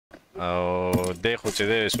او دی خو چې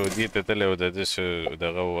دی سعودي ته تللی و د ده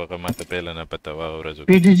دغه و هغه ما ته پیله نه پته وه هغه ورځو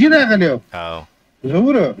پی ټي جي راغلی و او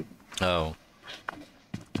زوره او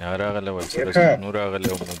هغه راغلی و سرسنو راغلی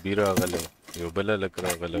و موبي راغلی و یو بل هلک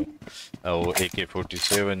راغلی و او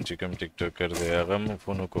AK47 چې کوم ټیک ټاکر دی هغه هم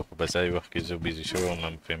فون وکړو خو بس هغې وخت کې زه بیزي شوی وم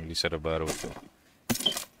هم فیملي سره بار وتم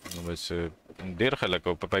نو بس ډېر خلک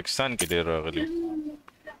او په پاکستان کې ډېر راغلي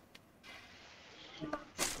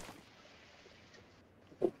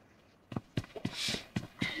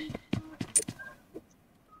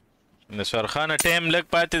نسوار خانه ټایم لږ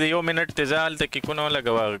پاتې دی 1 منټ ته زه هلته کیکونه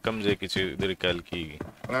ولګوه هغه کوم ځای کې چې د ریکال کېږي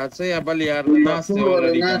راځئ یا بل یار ناست دی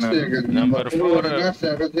اورډي که نه نمبر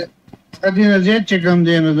 4 ادینه زیات چې کوم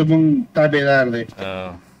دی نو زمونږ تابعدار دی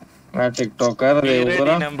ټیک ټاکر دی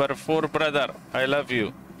وګوره نمبر 4 برادر I love you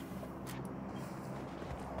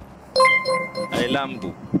I love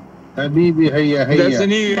you حبیبی هيا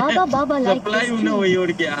هيا بابا لایک سپلای ونه وي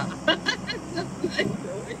اور کیا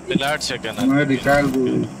لاړ شه کنه ما ریکال بو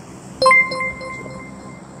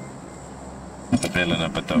پهله نه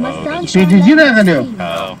پته و پی ټي جي راغلی و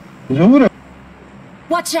زوره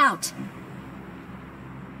Watch out!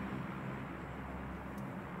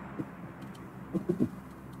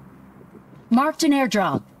 Marked an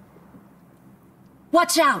airdrop.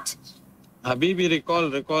 Watch out! حبیبی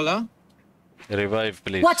ریکال ها revive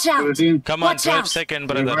please Watch out! come on 12 second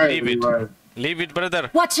brother leave it brother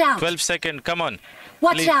Watch out! 12 second come on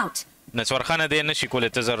Watch out! نسوار خانه دی نشي کولی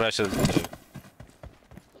ته زر راشه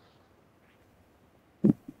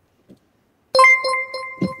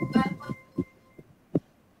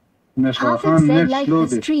نسوار خان said نیټ like سلو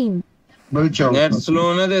the دی stream. بل چاو نیټ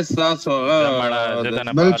سلو نه دی ستاسو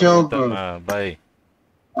هغه بل چاو بای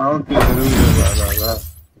او کې ضروري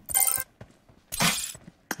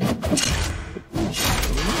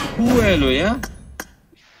ویلو یا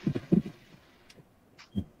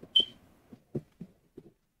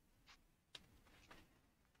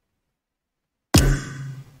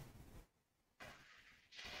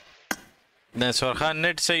نسوار خان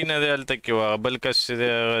نیټ صحیح نه دی هلته کې وه بل کس چې دی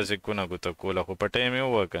هغه سکونه ګوته کوله خو په ټایم یې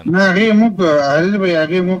ووه که نه نه هغې موږ حریض بھائی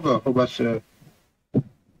هغې موږ خو بس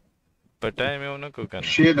په ټایم یې ونه کړو که نه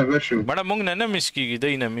شی دغه شو مړه موږ نه مس کېږي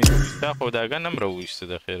دی نه مس دا خو داګه نه هم راوویسته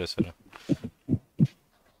د خیره سره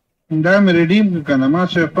دا مې ریډیم کړه که نه ما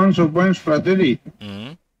سره 500 پوینټس پراته دي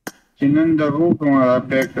چې نن دغه وکړم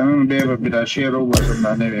راپیک که نن بیا به بلا شعر وباسم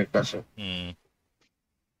دا نوی کسه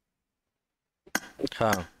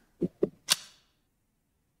ښه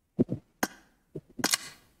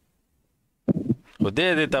خو دی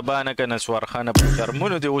دې تباه نه که نسوار خانه په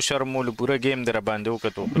شرمونو دې وشرمولو پوره ګیم دې راباندې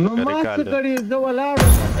وکتو نو ما څه کړي زه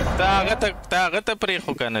ولاړم ته هغه ته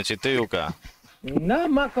پرېښو که نه چې ته یې وکړه نه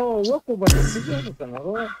ما وکړو بس که نه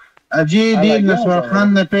اجي دې نسوار خان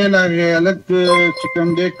نه پیل هغې هلک چې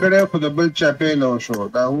کوم دی کړی خو د بل چا پیله وشو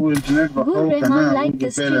دا هو انټرنټ به ښه و که نه هغوی به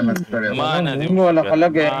پیله نه کړی ما نه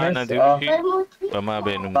دې په ما به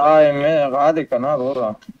یې نوم غادي که نه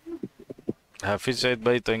وروره حافظ صاحب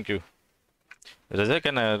بھائی تھینک یو رضا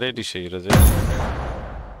که نه ریډي شئ رضا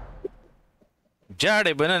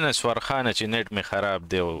جاړې به نه نسوار خانه چې نیټ مې خراب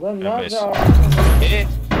دی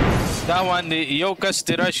دا باندې یو کس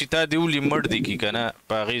دې راشي تا دې ولي مړ دي کي که نه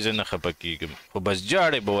په هغې زه نه خفه کېږم خو بس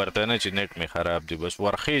جاړې به ورته نه چې نیټ مې خراب دی بس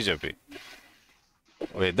ورخېږه پې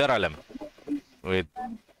وایي درعلم وایي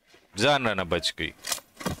ځان رانه بچ کوي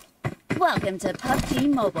Welcome to PUBG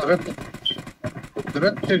Mobile.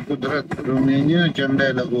 قدرت ته قدرت رومانیا جنډه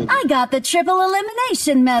لګو I got the triple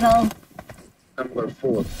elimination medal. نمبر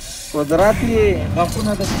 4 قدرت یې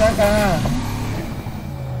غفونه دسته که نه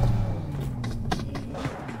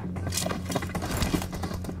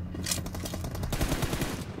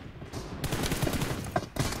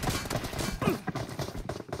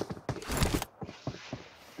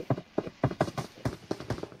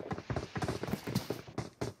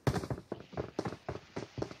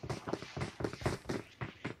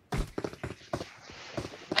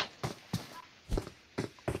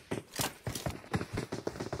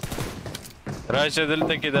راشه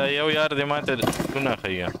دلته کې دا یو یار دې ماته ټونه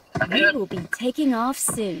ښیي We will be taking off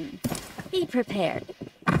soon. Be prepared.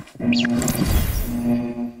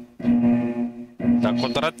 دا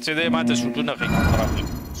قدرت چې دی ماته سوټونه ښیي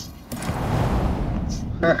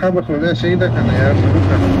ښه به خدای صحیح ده که نه یار څه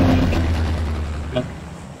وکړم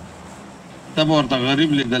ته به ورته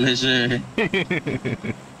غریب لیدلی شې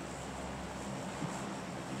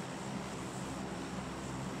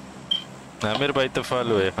امیر بھائی ته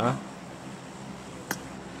فالو یې ها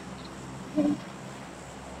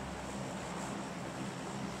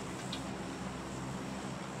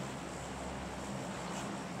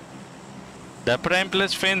دا پرایم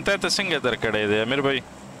پلس فین ته څنګه درکړی دی امیر بھائی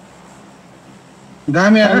دا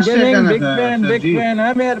مې اغسطې I'm که getting نه big fan, big سرجي fan.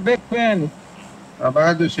 I'm here, big fan.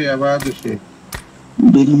 آباد اوسې آباد اوسې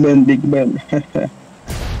Big man.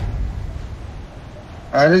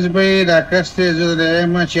 عارض بھائی دا کس ته زه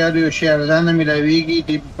درېیم چې هر یو شی ارزانه میلاویږي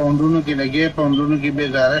دې په پاونډونو کې لګې پاونډونو کې بې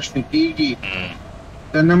ګزارش نه کېږي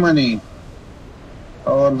ته نه منې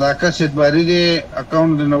او دا کس اعتباري دی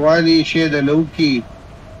اکاونټ د نوالي شی د لوکي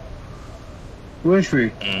پوه شوې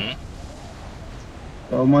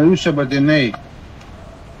او مایوسه به دې نه یې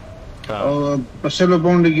او په سلو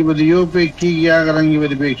پاونډو کې به د یو پې کېږي هغه رنګې به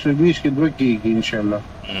د په 120 کې دوه کېږي انشاءالله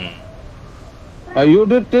You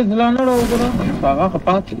did this learner over? Paga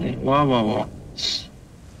kapat ni. Wow.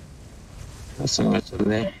 Asa chal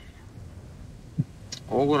rahe.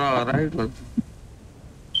 Over right.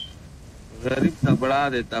 गरीब तबड़ा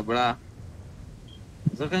दे तबड़ा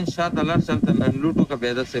जगन शाह दलार चलता नन लूटो का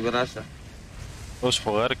बेदा से बराशा اوس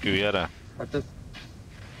خو غر کیو یاره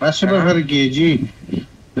بس به غر کېږي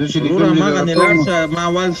زه چې د ضرور کوم ما ځای غني راکوم لار ما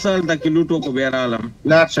اول سال د لوټو کو بیر عالم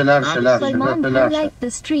لاړ شه Salman, I like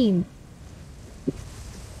the stream.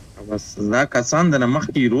 بس دا کسان د مخ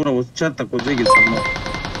کی رور او چرته کو دیږي سمو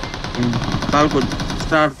خلکو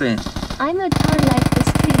سٹارټ ته I'm a tar like the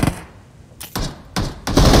stream.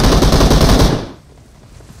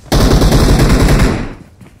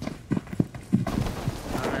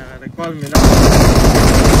 ریکال میلا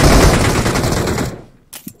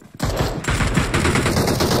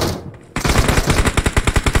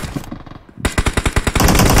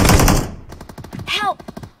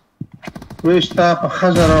وستا په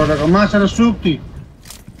خزر او دغه ما سره څوک دي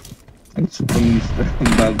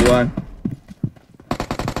باګوان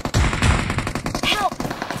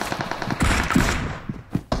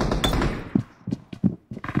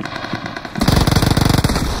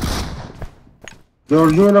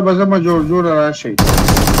جورجوله به زما جورجوله راشي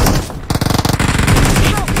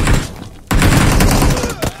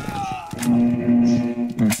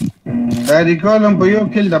دا ریکالم په یو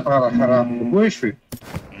کل دپاره خراب کړو پوه شوې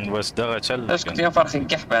بس دغه چل اسكت يا فرخ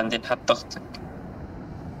الكح بعدين حط اختك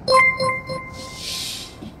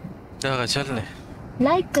دغه چل نه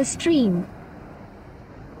Like the stream.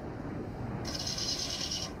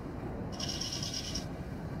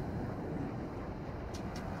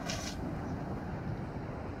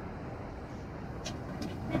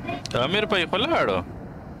 امیر پای خلاړو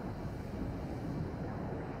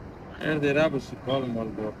خیر دې را به کال مول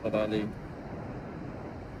دو خدای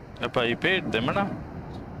پای پیټ دې مړه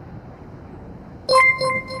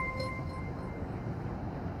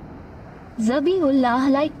Zabiullah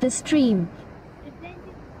like the stream.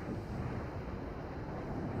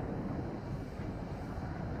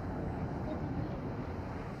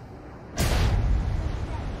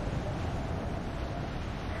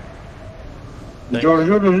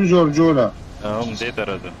 جورجوله هم دې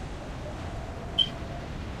تر ده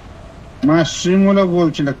ما سیم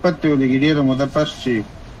ولګول چې لږ پته ولګي ډېره موده پس چې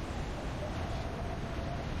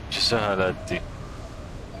څه حالات دي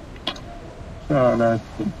څه حالات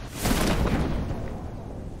دي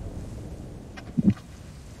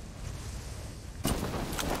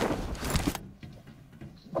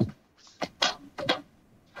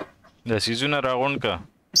د سیزونه راغونډ کا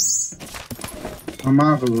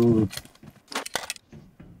هماغه ضرور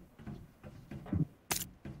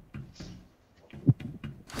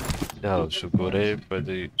دا شکرې په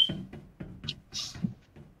دې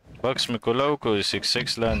باکس مې کولاو کو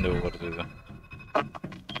 66 لاندې وګرځیدا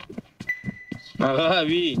هغه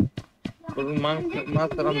وی پر ما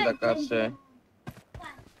سره د کار شه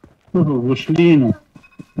وسلینو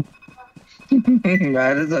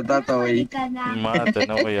غیر زتا ته وی ما ته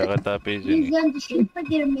نو هغه تا پیژنې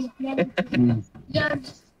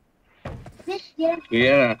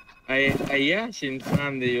یا ایا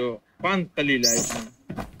انسان دی یو پان قلیل ایسان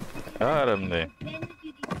حرام دی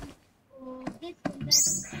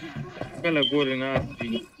کله ګورې نه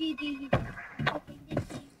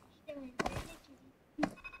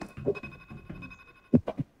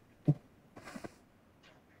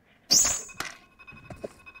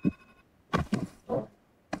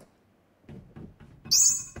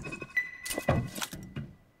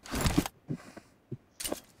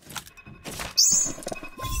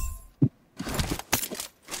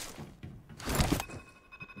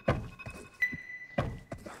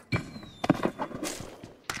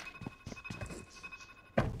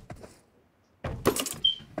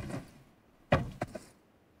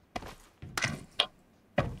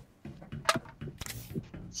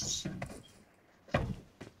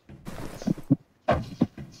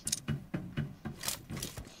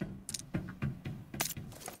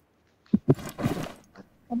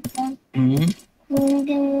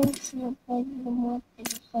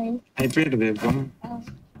iPad دې کوم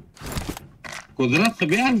قدرت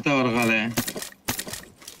بیا هلته ورغلی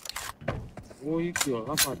وایي چې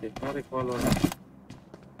هغه پاتې کارې کول ولا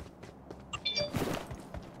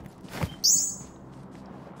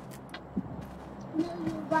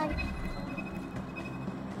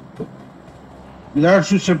لاړ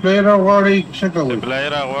شو سپلای راغواړئ څه کوئ سپلای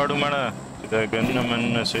راغواړو مړه چې دا ګنونه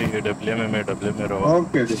منونه صحیح ډبلې مې راغواړو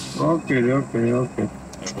اوکې دی اوکې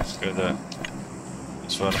بس که دا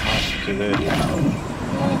سوالخان چې دی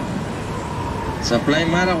سپلای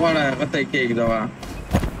ما راغواړه هغه ته یې کېږدوه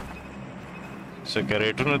څه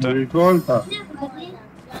کریټونو ته ریکول ته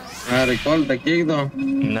ریکال ته کېږدو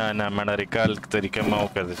نه مړه ریکال طریقه ما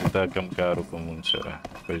وکړه چې دا کم کار وکړو مونږ سره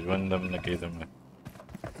په ژوند هم نه کېدم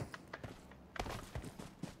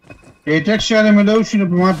ایټکس یاره مې شي نو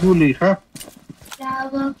په ما پولې ښه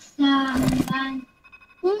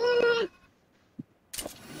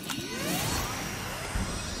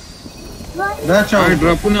دا چا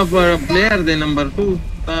ډراپونه پر پلیئر دی نمبر 2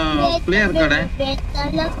 تا پلیئر کړه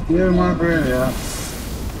پلیئر ما کړی یا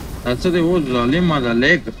اڅه دی و ظالم ما دا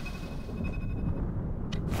لیک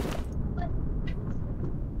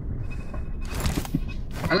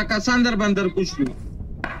الکه ساندر بندر کوشو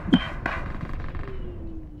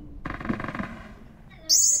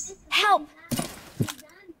Help!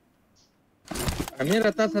 امیر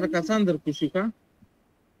تا سره کسان در کوشو کا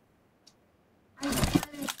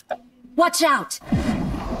Watch out!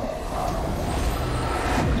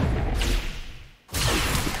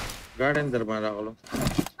 ګاډن در باندې راغلو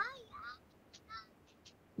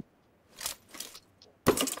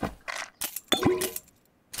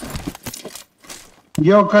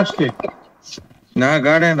یو کس دی نه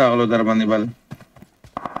ګاډن راغلو در باندې بل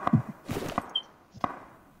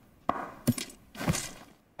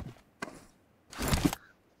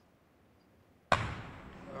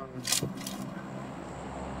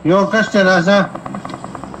یو کس ته راځه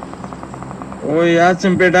او یا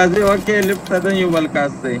سم پیټا دی اوکے لفت ته یو بل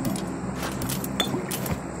کاس دی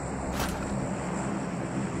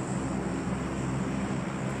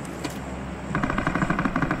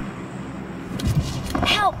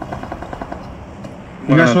Help!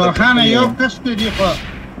 نسوار خان یو کس ته دی خو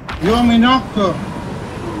یو می نوکو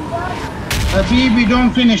حبیبی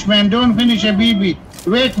don't finish man don't finish حبیبی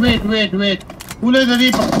wait ولې د دې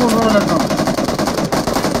په خور ولګم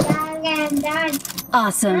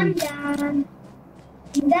Awesome.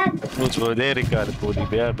 اوس به دی ریکال کولی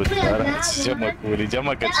بیا به دوباره جمع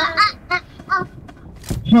کړي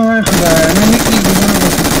وای خدای نه کېږي نه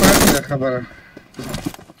بس پاتې ده خبره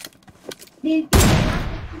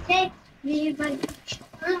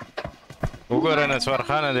وګوره نسوار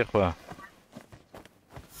خانه دی خو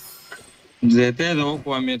زیته د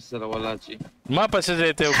وکو امیر سره ولا چی ما پسې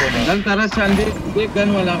زیته وکړم دلته را شاندې دې ګن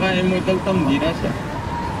ولا غا مو دلته دی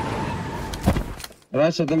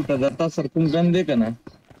راشه دلته د تاسو کوم ګن دی کنه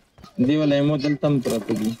دی ولا مو دلته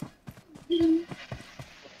پراته دي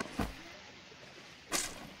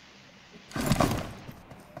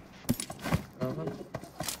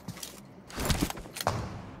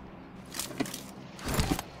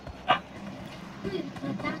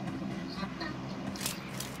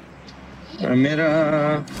मेरा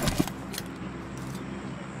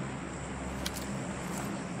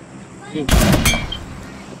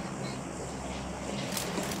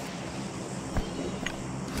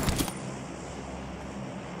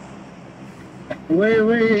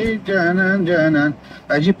وای جانان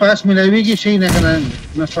اجي پاس ملاويږي شي نه کنه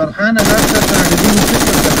نصر خان راځه ته دې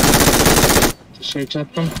شي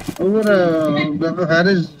چاتم اور دغه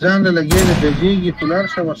حارس ځان له لګیږي د جیږي فلار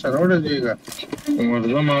شو سره وړځيګا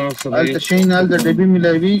ورځم سره الته شي نه د ډبي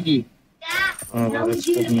ملاويږي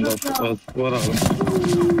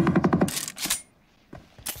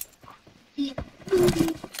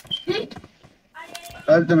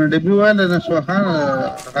الته نو ډبي والا نصر خان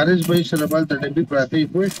حارس به سره بالته ډبي پراته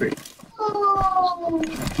پوي شي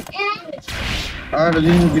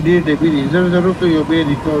دین کې دې ډبي زر کوي او به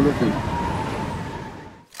دې کول کوي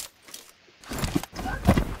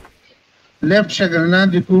لیفٹ شکل نه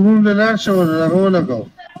دي کورون لار شو راغو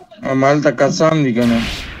لګاو مال تا کسان دي کنه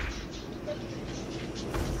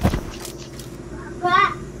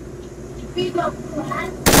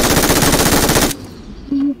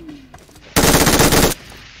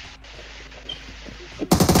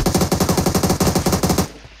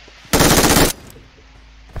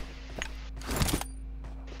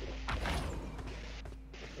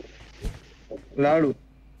لاړو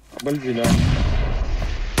بل ځلا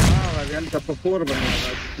انت په کور باندې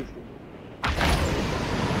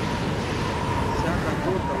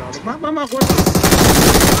ما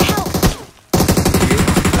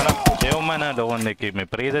کنه یو منه د غونډې کې مې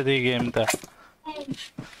پرېږده دې ګیم ته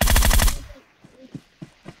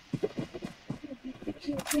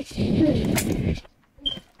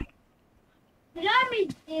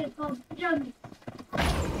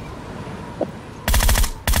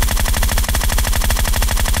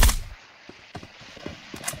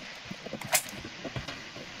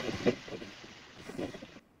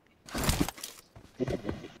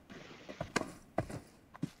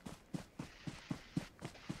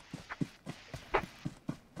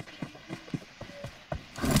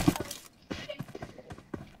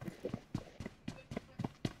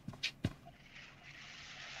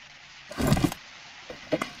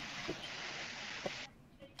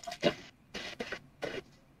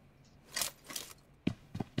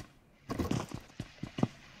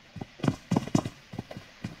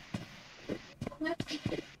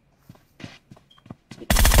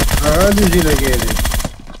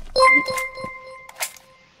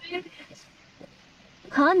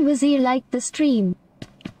Khan Wazir liked the stream.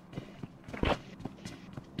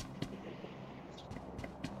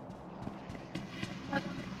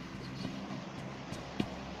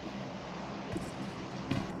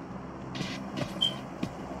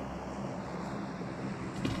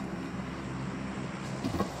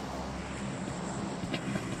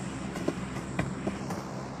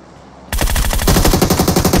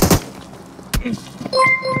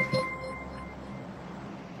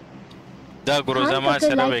 دا ګورو زما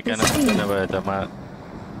سره وې کنه نه باید ما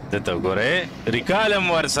دته ګوره ریکالم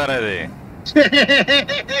ور سره دی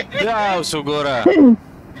دا اوس ګوره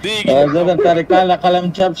دیږي زه د طریقال قلم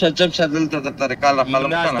چپ شه دلته د طریقال قلم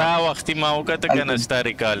نه دا وختي ما وکړه کنه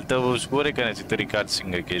ستاریکال ته اوس ګوره کنه چې طریقال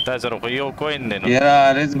څنګه کې تا سره خو یو کوین دی نو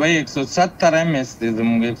یاره رز بھائی 170 ام اس دی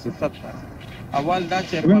زموږ 170 اول دا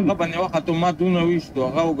چې هغه باندې وخت ما دونه وښتو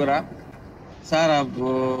هغه وګره سارا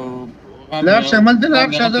لارشه مل دې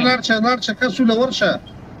لارشه کسوله ورشه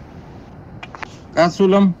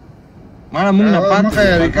کسولم ما موږ نه پاتې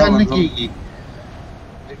ریکال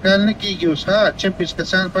نه کیږي اوس ها 26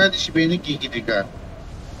 کسان پاتې شي به نه کیږي ریکال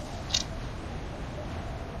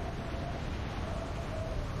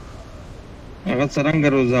هغه څنګه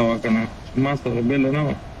روزا وکنه ما سره بل نه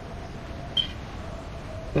و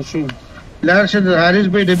تاسو لارشه د حارث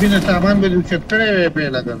به د بینه سامان به چتره په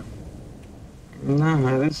لګل نه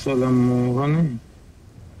حارث سلام غنه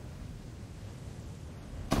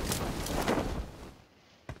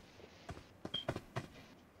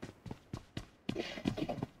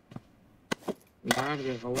لار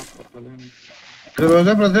دې غوښ کړم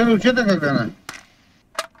دروازه پر دې اوچته کنه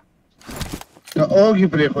نو اوږي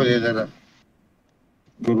پرې خو دې دره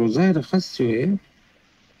دروازه رخص شوې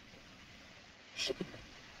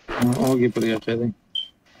اوږي پرې خېده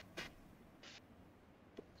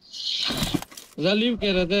زلیو کې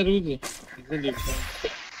راځه روزي زلیو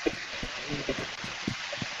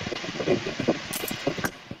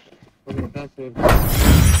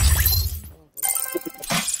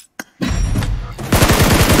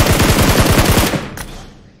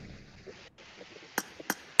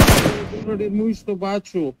دومره موږ ته باد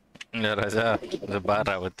شو راځه زه بار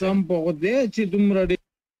راوته تم په دې چې دومره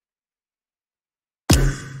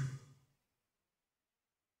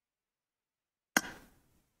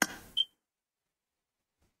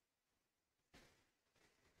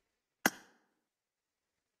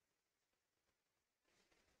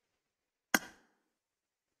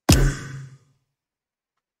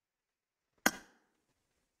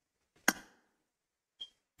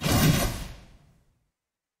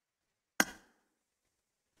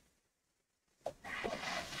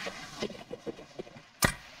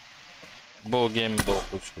بوگیمبو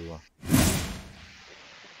خوشو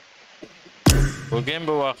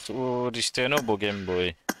بوگیمبو وقت رشتینو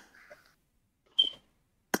بوگیمبوی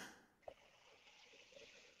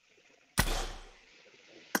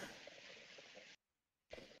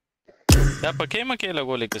دا پکې مکې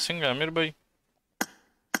لګولې که څنګه امیر بھائی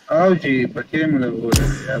او جی پکې مې لګولې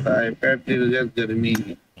یا دا آیپاد دې زیات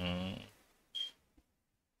ګرمېږي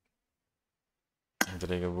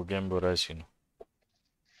درېږه بوگیمبو راشي نو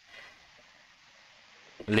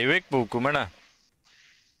لیویک بو کومنه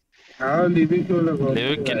ها لیویک ولګو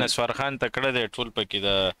لیویک کې نسوار خان تکړه دی ټول پکې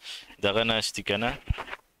دغه ناشتي کنه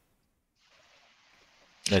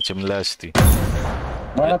چې ملاشتي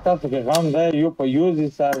ما تاسو کې غام دی یو په یوزي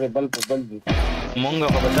سره بل په بل دي مونږ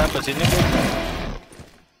په بتا پسې نه کوو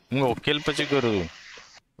مونږ کېل پسې ګورو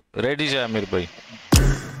ریډي شه امیر بھائی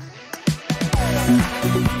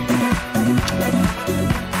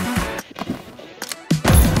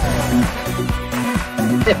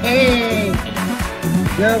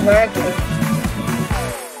क्या बात है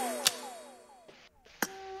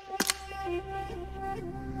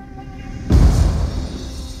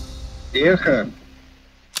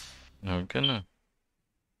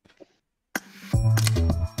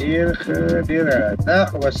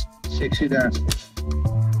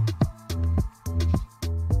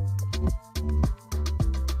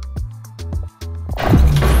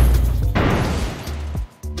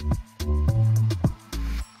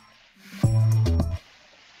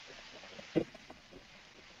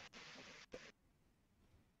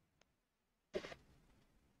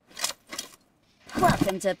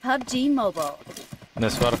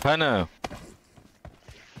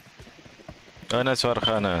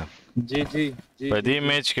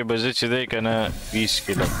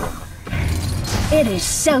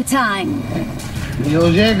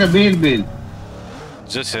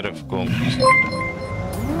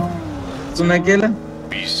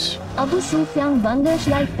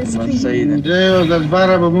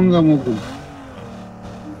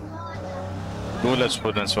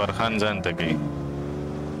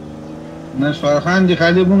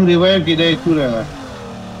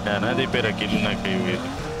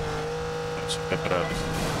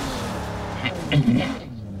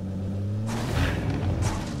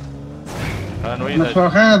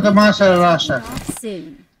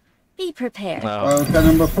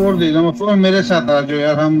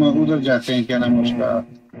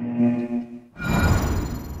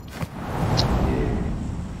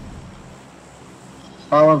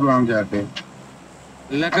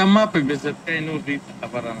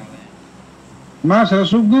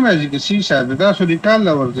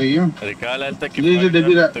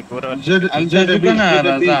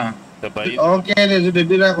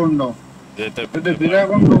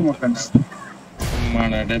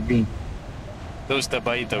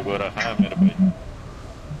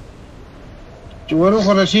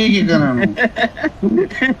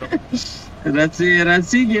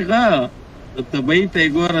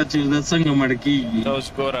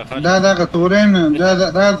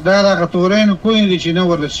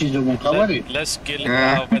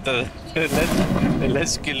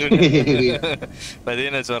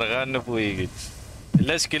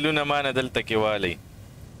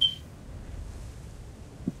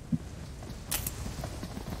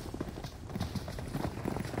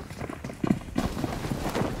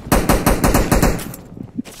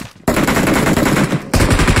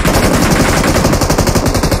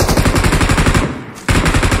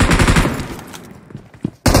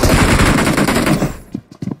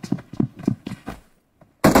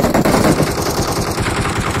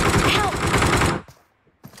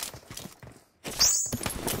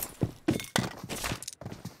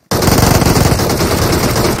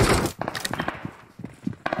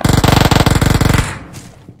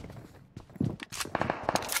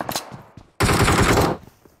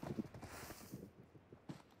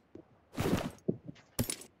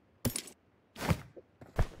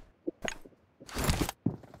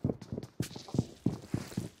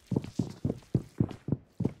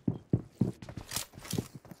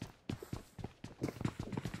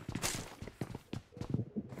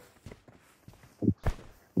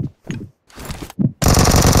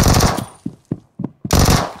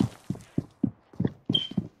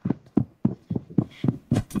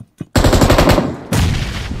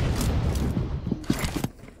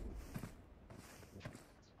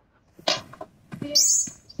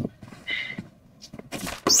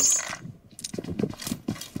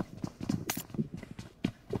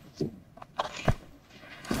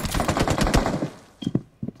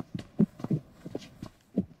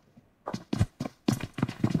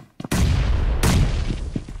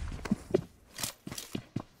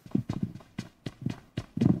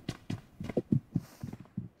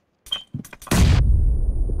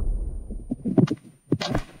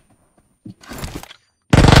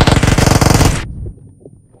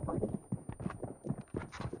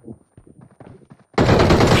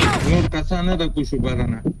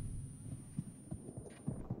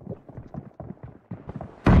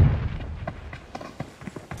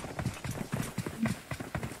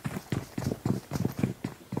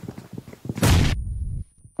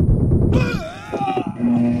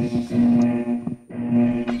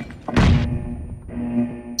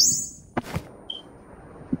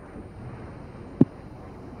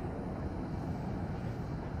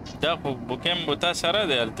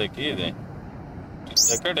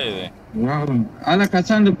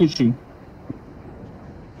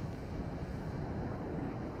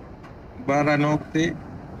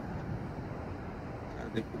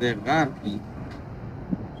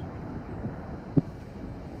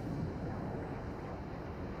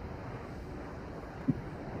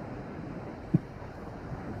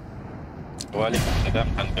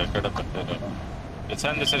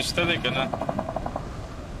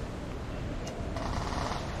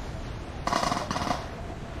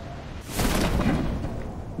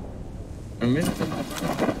امیر ته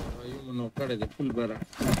یو نو کړه د فل برا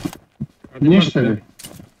نشته دی.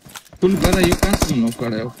 فل برا یو کاس نو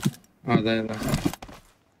کړه دا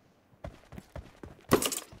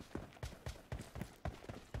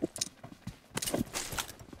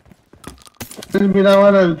تل بلا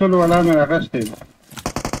ولا ټول ولا مې راغستې.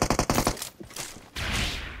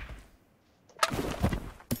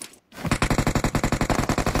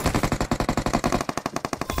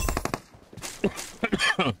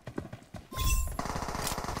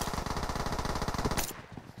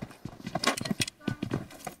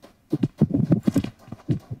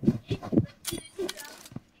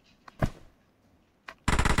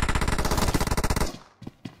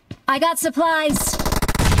 I got supplies.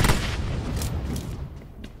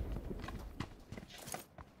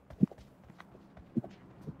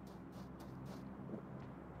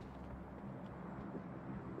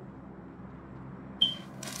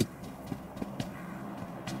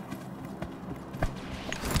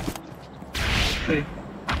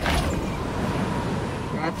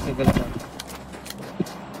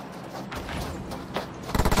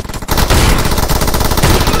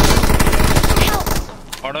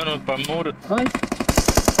 Orano pa mur.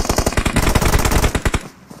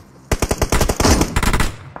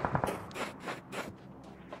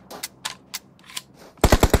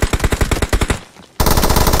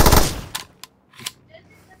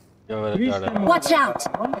 Watch out.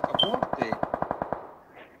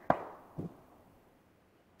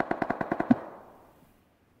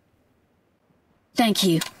 Thank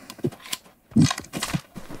you.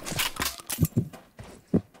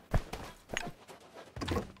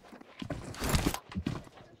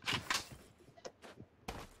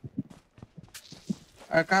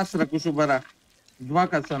 کاس را کوشو برا دوا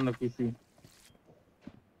کسان را کوشو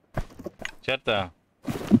چرته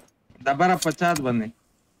دا برا 50 باندې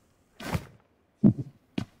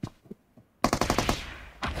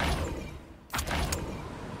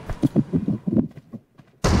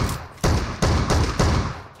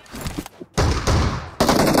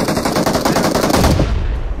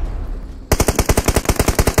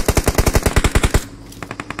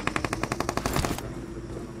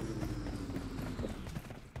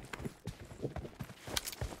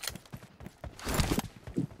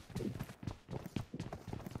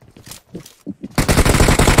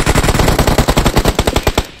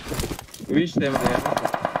Wish them there.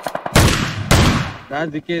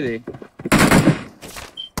 That's the kid.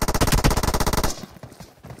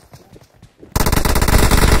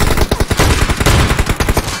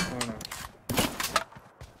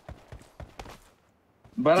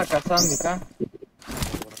 Baraka Sandika.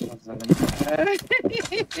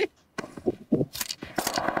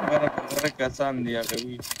 Baraka Sandia.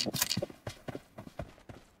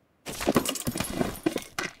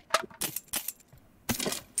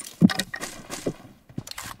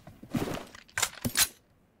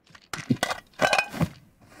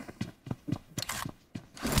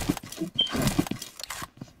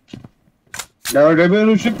 دا ډبې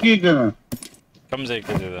روشت کی کنه کم ځای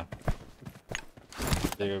کې دی دا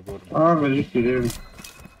دغه ګور غږی کې دی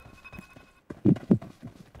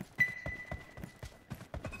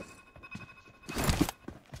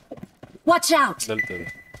Watch out. دلته دی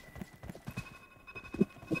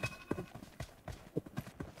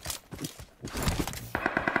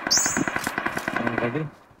ready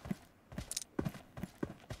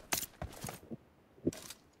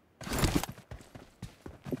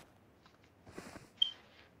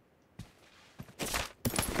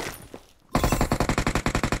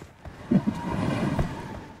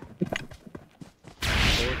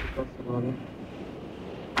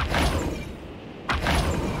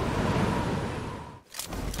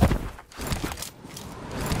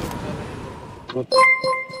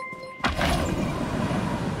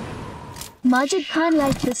Majid Khan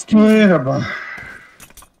liked the stream. اوه ربا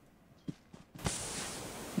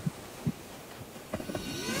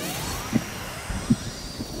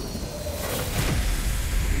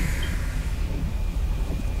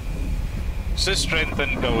څه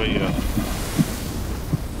strengthen کوي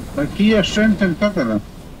کیا strengthen څه کړه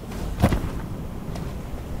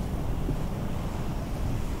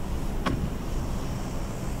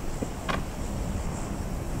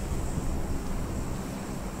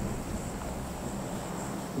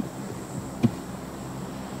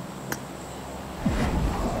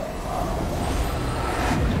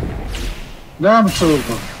دام شو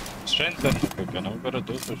strengthen کنه وګوره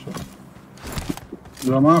 200 شو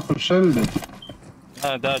زما خوشل دی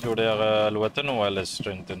دا جوړه هغه الوتن والا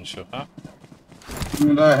strengthen شو ها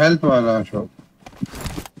دا health والا شو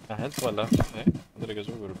health والا درګه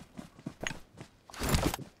زو ګورم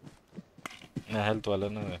نه health والا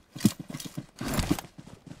نه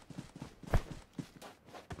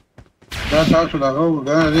دا تاسو دغه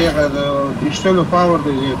وګڼه دی هغه د ډیجیټل پاور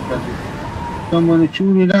دی زیات کړي کومه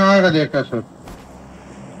چونی نه هغه دی کسر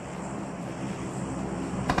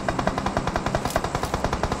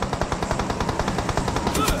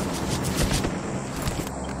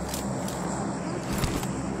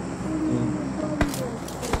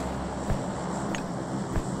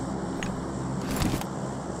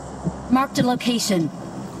Marked a location.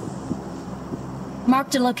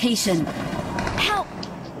 Marked a location. Help!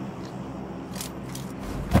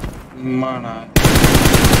 Mana.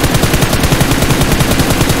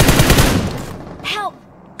 Help!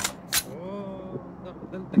 Oh,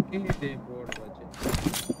 دلته کې دی بورډ بچي.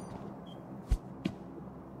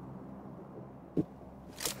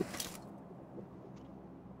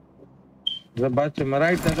 زه بچ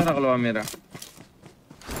مرای ته درغلو میرا.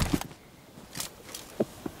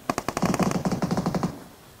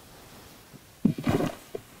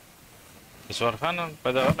 سوارخان په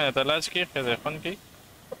دغه مې تلاش کې خدای خان کې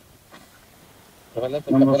غلط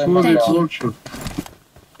مسعود ټول شو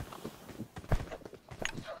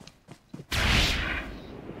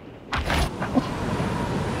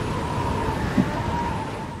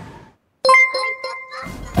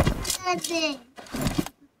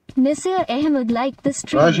Nasir Ahmed liked the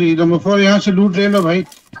stream. راشي د مفور यहाँ से लूट ले लो भाई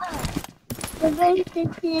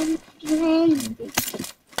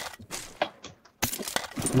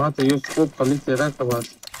ما ته یو سکوپ خلیص راکړه بس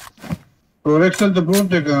اور ایکسل ته پروت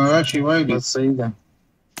دی کنه راشي وای دی بس صحیح ده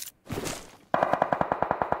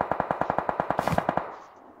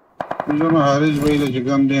زما حارث بھائی له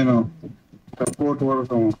جګم دینو سپورټ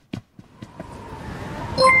ورکوم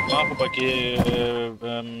ما خو پکې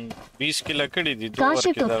 20 کیله کړي دي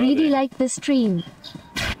Kashif Afridi liked the stream.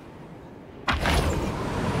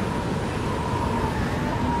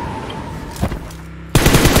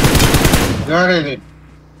 ګاړې دی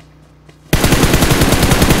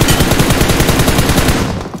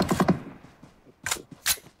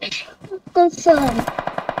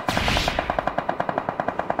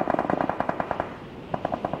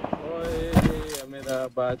اوه میرا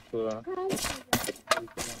بات ہوا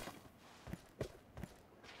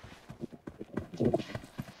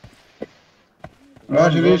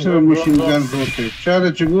راشي دې سره ماشين ګن پروت دی چا د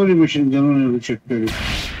چګوري ماشين ګنونه چک کړي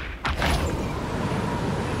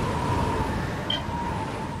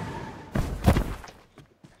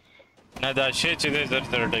نه دا شی چې دې زر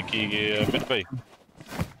سره ډکیږي امیر بھائی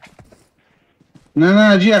نه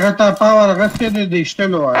نه جی هغه تا پاور غسته دی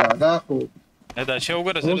ډیجیټل والا دا خو نه دا شی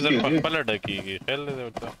وګوره زر زر په خپل ډکیږي خیال دې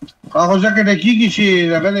ورته هغه ځکه ډکیږي چې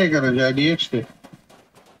هغه نه کوي جادي ایکس ته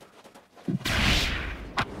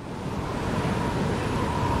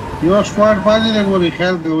یو سپورټ باندې دی ګوري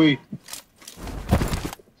خیال کوي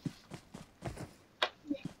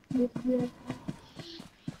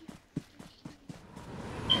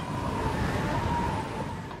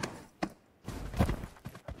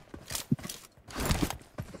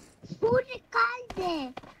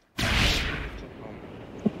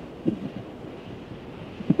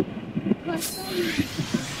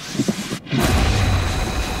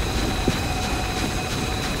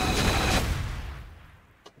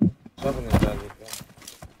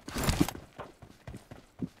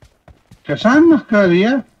کسان نه ښکاري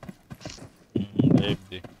عیب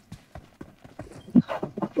دی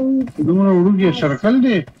دومره وړوکی سرکل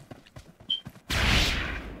دی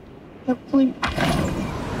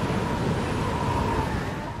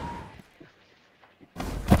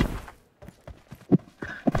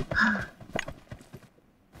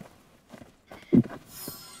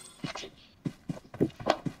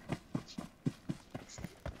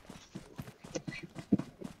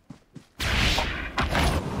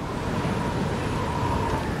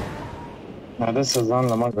هذا سزان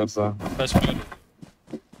لما کرسا بس مې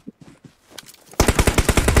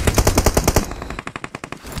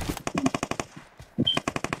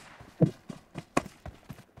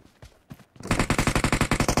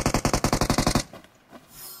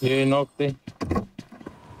ये नॉक थे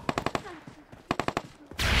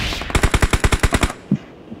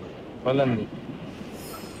बलंदी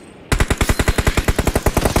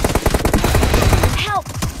Help!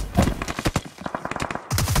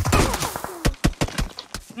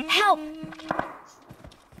 Help!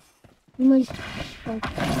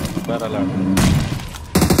 بار لاړ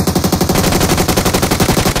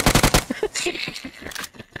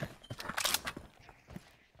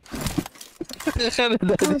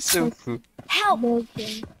Help!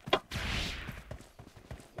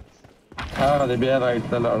 हाँ दे बिया राइट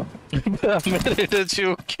तलाड़ मेरे touch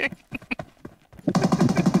okay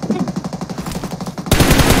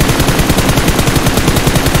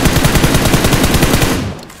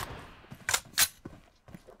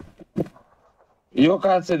Io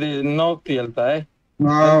cazzo di notti alta,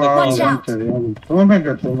 Watch out.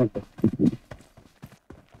 Omega.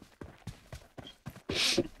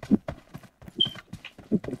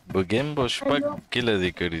 بګیم به شپږ کله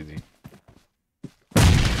دې کړي دي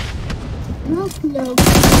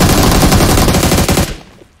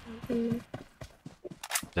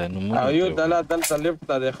دا نومونه او یو ته دلته لیفت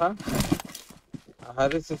ته دی ښه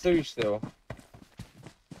هغې څه ویشتی و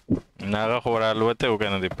نه هغه خو رالوتی و که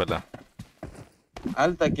نه دی پله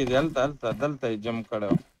هلته کې دی دلته یې جم کړی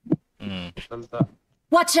و دلته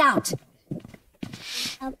Watch out.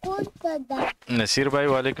 نصیر بھائی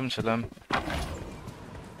وعلیکم سلام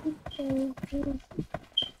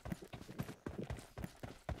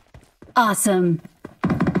Awesome.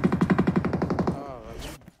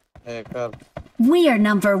 هیکر We are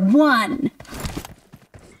number 1.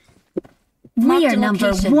 We are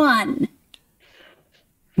number 1.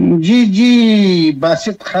 جی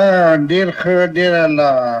باسط خان ډیر ښه ډیر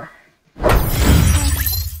الله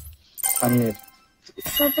امیر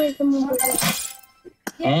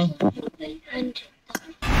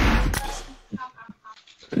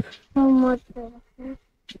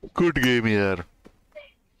good game यार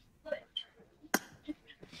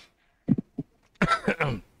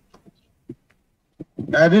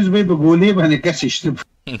حارث بھائی په ګولې باندې کسې شته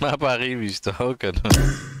ما په هغې ویسته هو که نه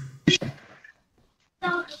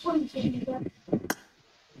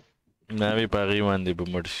ما مې په هغې باندې به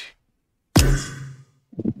مړ شي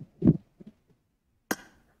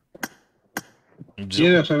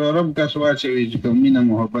ډېره څلورم کس واچوي چې کوم مینه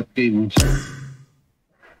محبت کوي مونږ سره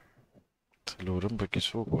څلورم پکې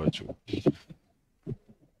څوک واچو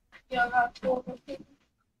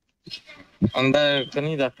انده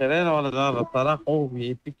کني د خیرې ولا دا طرح خو وی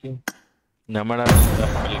پکې نه مړه د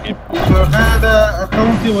خپل کې دا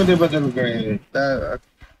اکاونټ یې ولې بدل کړی دی دا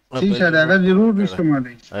شیشه د هغه ضرور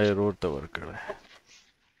استعمالوي ای روډ ته ورکړی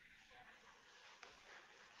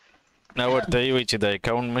نه ورته یې وایي چې د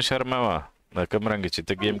اکاونټ مه شرموه دا کوم رنګه چې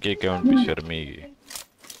ته ګیم کې اکاونټ پې شرمېږي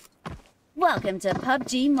Welcome to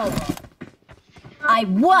PUBG Mobile. I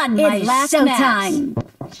won my last match.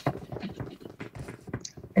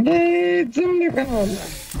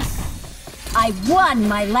 I won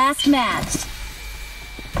my last match.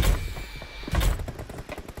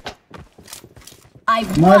 I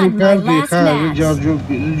ماري won my کار دی last ښه زه match.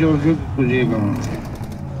 جورجو کوزېږم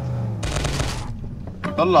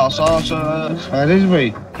طلع صاصة حارث بھائی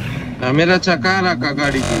امیر چکارا کا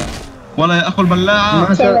گاڑی کی ولا يا اخو البلاعة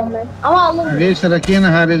ما سره هغې سره کېنه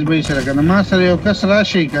حارث بھائی سره که نه ما سره یو کس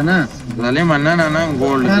راشي که نه ظالم نه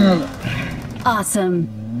گولد Awesome.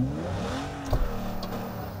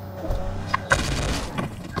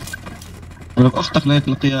 لك اختك لا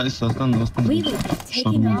يخلقيها اسا استنى We will be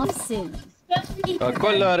taking off soon.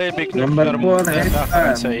 كل ريبك نمبر شرموطة 4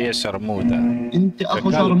 خمسة هي شرموطة انت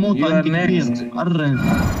اخو شرموطة انت كبير قرن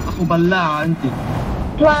اخو بلاعة انت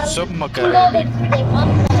سمك ريبك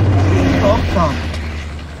اختك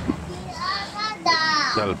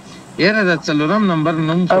قلب یره د څلورم نمبر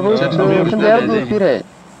نوم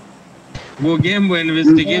वो गेम वो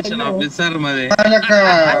investigation officer मरे لکه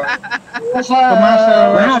که ما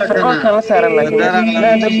سره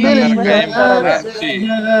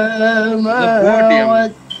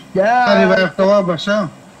ریوایو کوه بس ها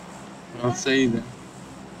صحیح ده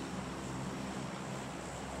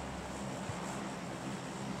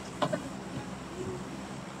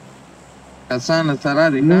کسان سره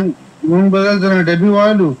دي مونږ بدل ځنه ډبي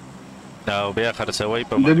والو او بیا خرڅوي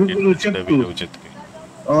په ډبي مارکیټ کولو کې چک ډبي کړو. اوچت کړي.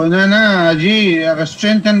 او نه جی هغه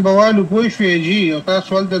سټرینتن بوالو پوه شوې جی او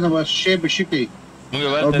تاسو ولته نو بس شی به شي کوي موږ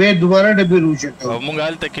او هلته بیا دوباره ډبي روچت او موږ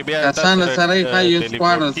هلته کې بیا کسان سره یې ښایي یو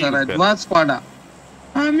سکواډ سره دوا سکواډه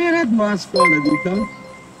امیر دوا سکواډ دي ته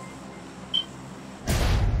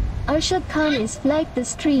Arshad Khan is like the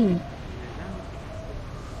stream.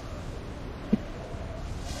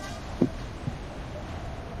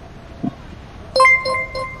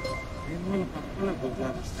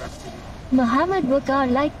 Muhammad Wakar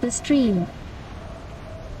like the stream.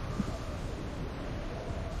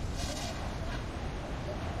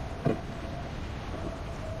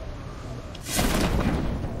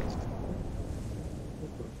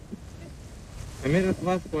 امیر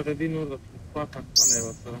دوا سکواډ دي نور خپل خپل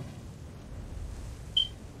وسره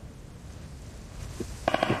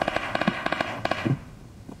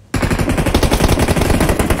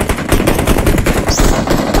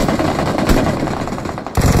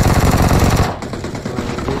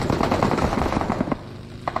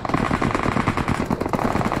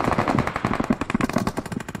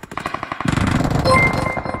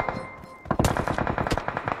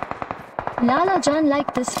Lala Jan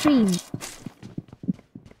like the stream.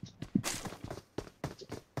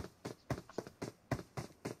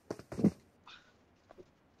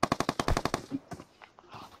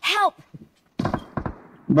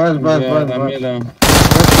 بس بس يا بس بس رميلة.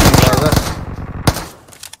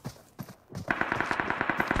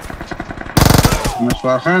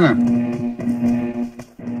 مسوار خانه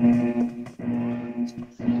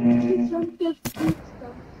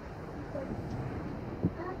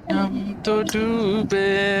हम तो डूबे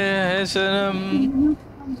हैं सनम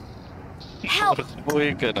Help!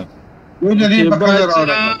 वही करना یو د دې په خزر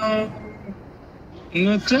راوړل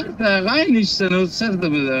نو چرته غای نشته نو چرته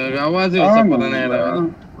به اواز یې څه پر نه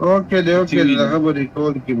راغلی. اوکې دی دغه به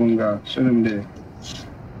ریکورډ کې مونږه شنم دی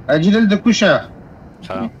اجل د کوشه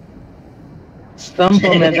ها ستم په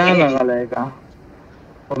میدان راغلی کا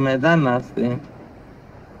په میدان ناست دی.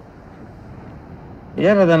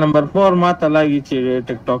 یاره د نمبر 4 ماته لګي چې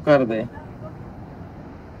ټیک ټاکر دی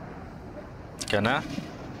کنه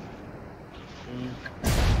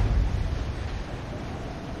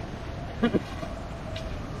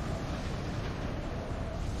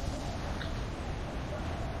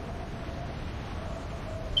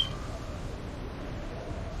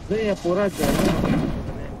زه یې پورا جوړه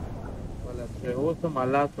ولا څه اوس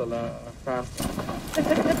مالا ولا کار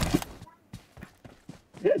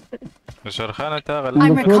سرخانه تا I'm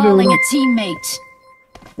غلط recalling a teammate.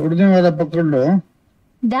 اردن والا پکړ لو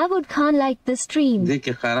Dawood Khan liked the stream. دې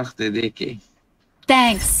کې خارخ دی کې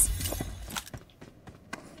Thanks.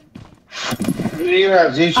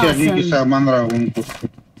 راځي چې دې کې سامان راغونکو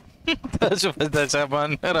تاسو په دا سامان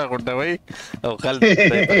را غونډوي او خلک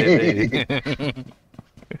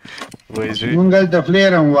وای شي مونږ د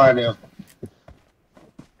فلیر هم والو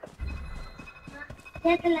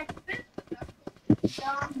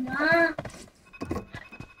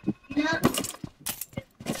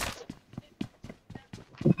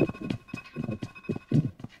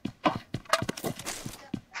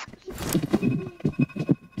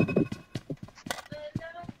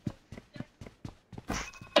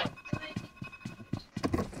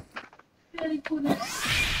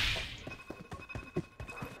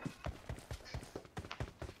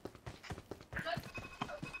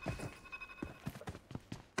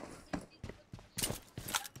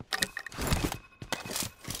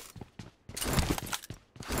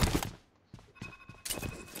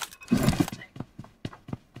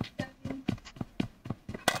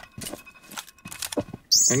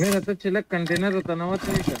امیر ته چې لک کنټینر ته نه وته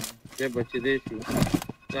وي کنه چې بچی دی شو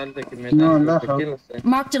دلته کې نو میدان الله کې کېنسته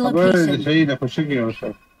Marked a خبر دې location. صحیح ده خوشي کې اوسه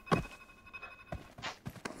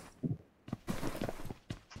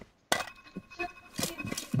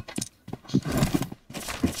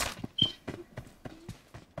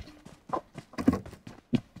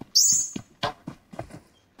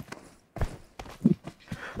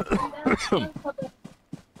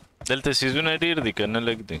دلته سیزونه ډیر دي کنه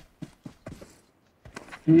لګ دي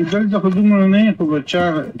دلته خو دومره نه خو بچا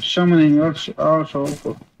شمنینګ او شو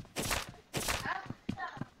کو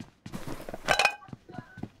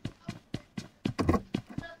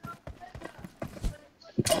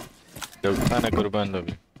یو خانه قربان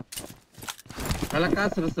لوي هله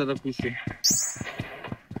کاسره سره کوشي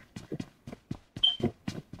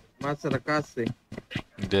ما سره کاسه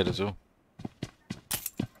ډیر زو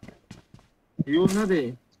یو نه دی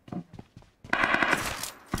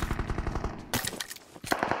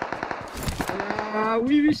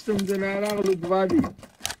وی وشتم د راغلو دوا دي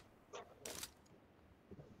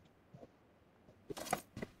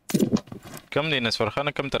کم دی نسور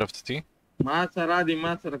خانه کم طرف ته دي ما سره دی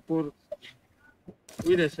ما سره کور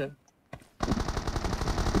ویل شه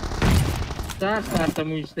تا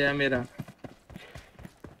مو ishte اميرا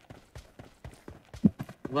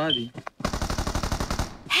وادي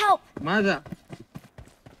Help! ماذا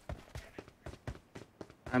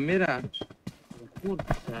اميرا كور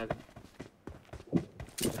ساري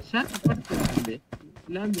عشان فرت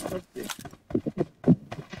لاندي فرت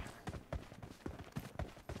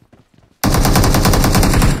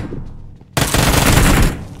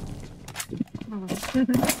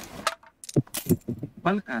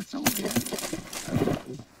بلکه سوي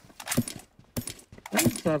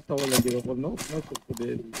صار طول دي بقول نو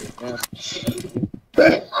كده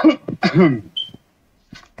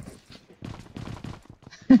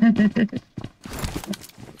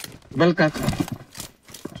بلکه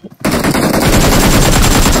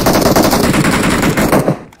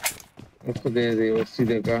خدای دې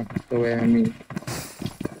ورسېده کا ته وای امين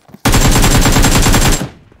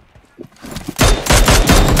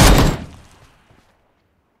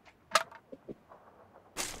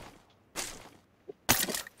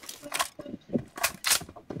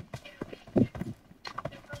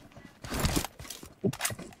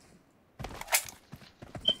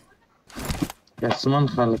قسمان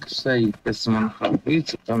خلق شي قسمان خلق هیڅ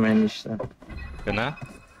کمی نشته کنه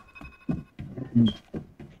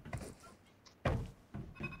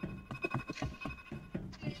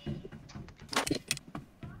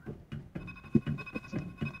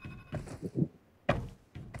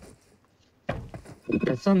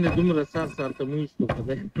قسم دې دومره سار ته مویشتو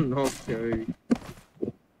خدای نوک شوی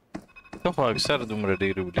ته خو اکثر دومره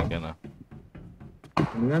ډېر وړي که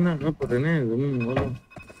نه نه غپره نه زمون ولا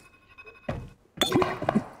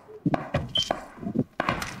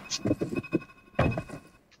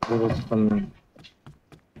بس خپل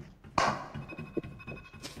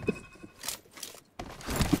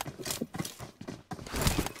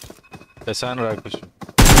کسان راکشو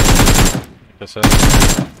کسان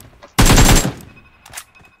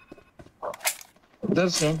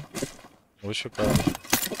درسم وشو کار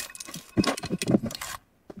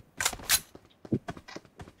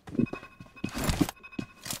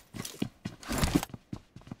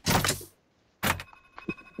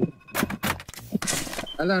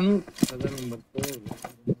الا نور هذا نمبر 4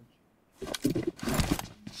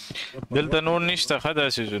 دلته نور نشته ښه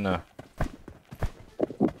داسې زونه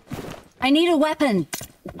I need a weapon.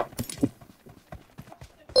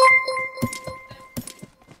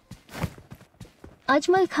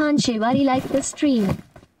 Ajmal Khan Shewari liked the stream.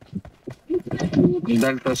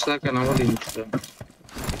 دلته څه کنه ولې نشته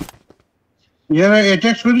یاره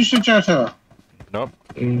اټیکس ورشته چا سره نو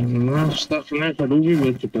نه ستاسو نه کډوږي به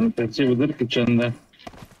چې کوم پیسې ودر کې چنده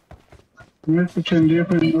مې څه چندې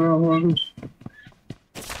په وایو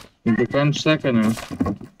دکان څه کنه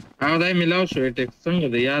او دای ملاو شو ټیکس څنګه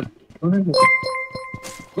د یاد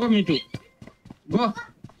go me too go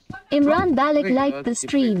Imran Balik liked the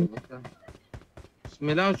stream.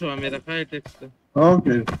 ملاو شو مې راځي ټیکس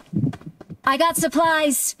اوکې I got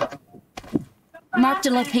supplies. Marked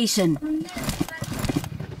a location.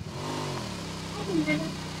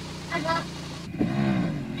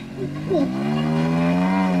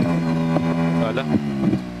 والا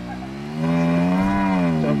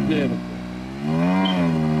تفضل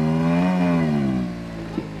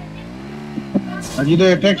اجي د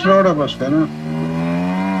اټیکس راوړه بس کنه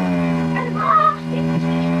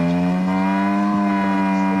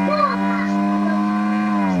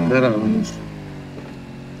درغلم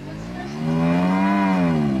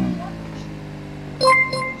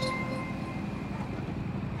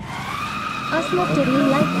Asma Tari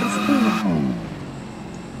liked the stream.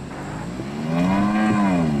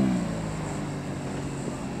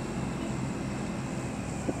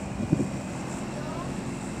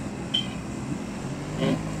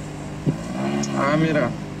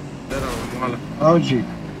 عامرة درغلم مالا او جی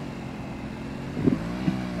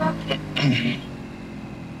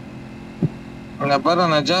نبره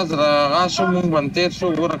نجاز را غاشو مون بنتیر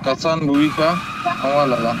شو ګوره کسان بوي کا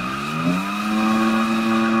اوله لا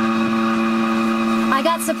I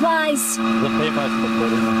got supplies. زه ښې مات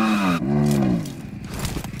پکوړم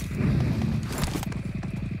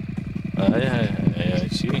هاي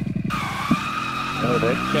شي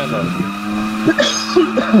ریډ کلر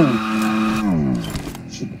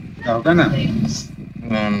او کنه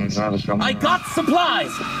نه زار کوم I got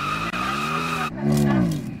supplies.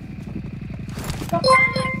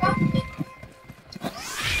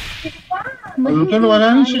 Mahiti wala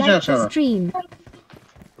Khan siya liked the sa- stream.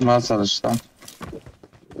 ما سره شته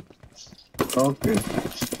اوکې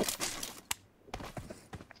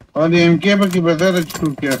او د ام کې به کې بدل څه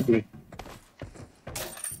کوي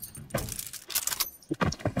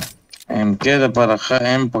ام کې د پر ښه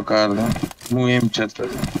ام پکار ده مو ام چته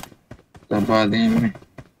ده بعد ام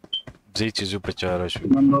ځي چې زه په چاره شو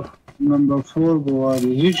نمبر 4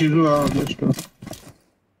 بواري هیڅ زو او دشتو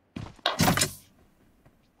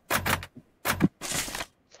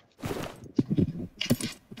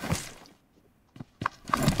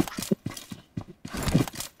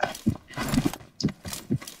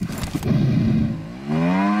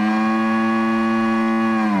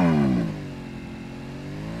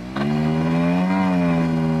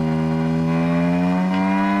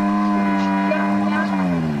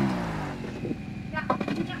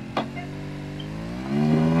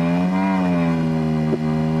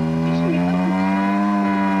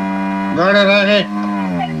गाड़ा रहा है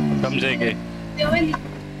समझेंगे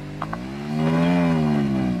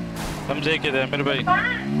समझेंगे आमिर भाई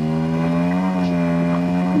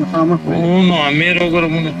uno امیر وګوره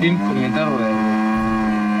مونږ 300 میټر وای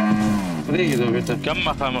پرېږدو بیټه کم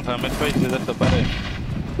مخامخ آمر भाई چې درته پاره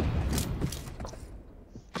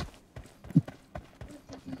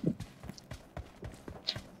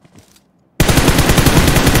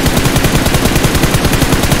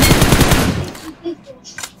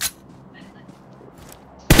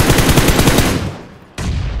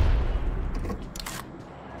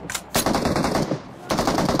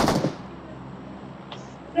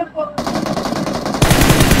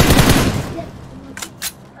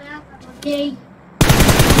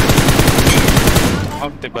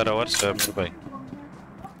وقت برابر شه آمر भाई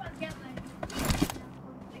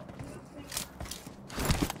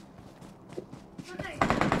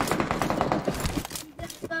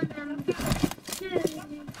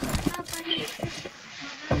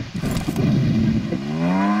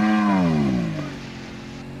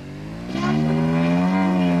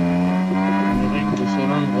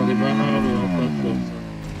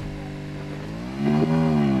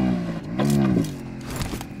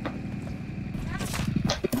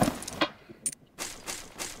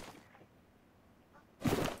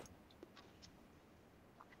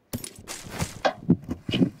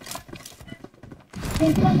کم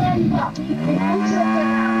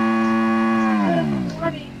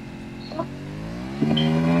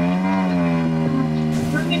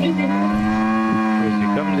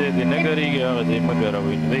ځای دی نه ګرېږي هغه ځای مه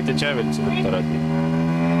ګروئ نو دی ته چا ویل چې دلته راځي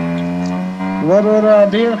وروره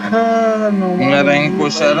ډېر ښه رنګ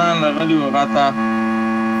پوشران راغلي وو راته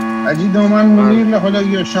حاجي نعمان منیر له خو لږ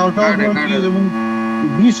یو شاوټ آوټ ورکړي زموږ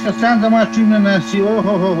 20 کسان زما ټیم نه ناستي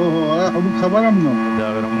اوهو هغه موږ خبر هم نه دا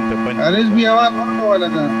هغه مونږ ته پنځه حارث بي اواز ورکوله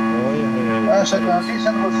ده راشه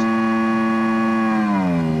ترانزیشن اوس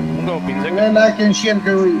مونږ او پنځه لکن شیر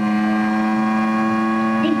کوي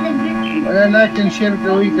لكن شير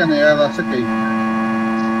قوي كان يا هذا سكي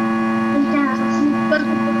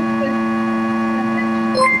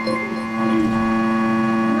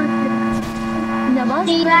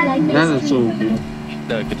هذا سوق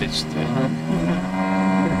دا glitch دی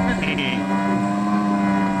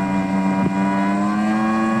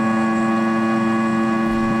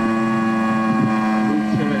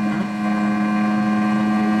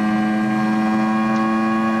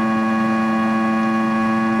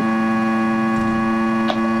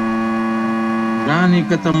ځانې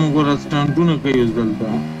کته موږ رسټانټونه کوي اوس دلته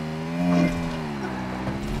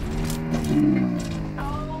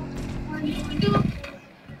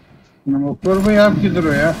नमस्कार भाई आप किधर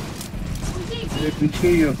हो यार ये पीछे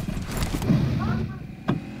ही हो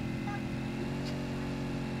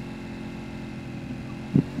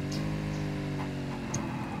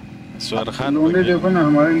سوارخان उन्होंने देखो ना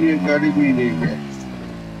हमारे लिए गाड़ी नहीं लेके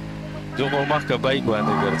जो خو مخکې بایک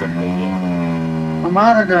باندې ګرځم دی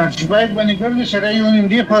हमारा गाड़ी बाइक बनी कर दे सराई होनी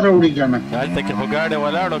डी पर उड़ी जाना هلته کې خو ګاډی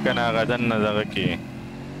ولاړو که نه هغه دننه دغه کې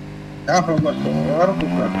क्या खबर और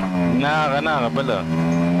कुछ نه هغه نه هغه بله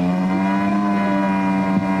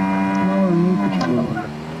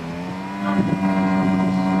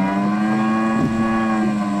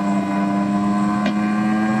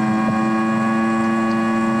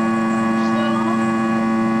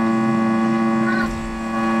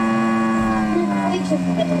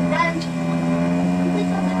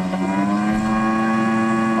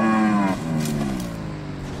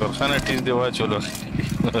سوارخانه ټیز دی واچولو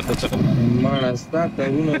ماړه ستا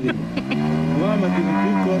کارونه دي دوامه دي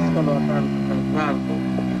دوی کوس کلو کار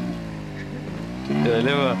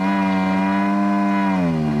لیوه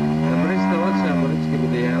د برج ته ورشه برج کې به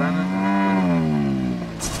د یارانه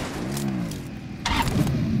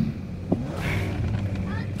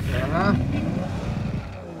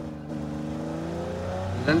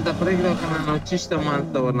دلته پرېږده که نه نو چیشته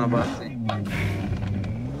مالته ورنه باسئ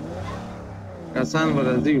کسان به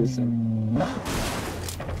راځي اوسه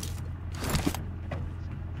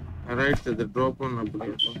رایټ ته د ډراپ اون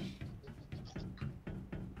اپډیټ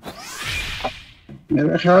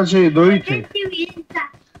मेरे ख्याल से ये दो ही थे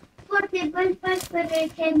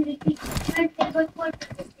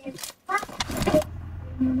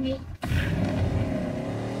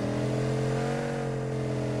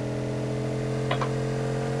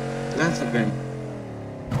لاس کوي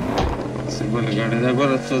سبل ګاډي دا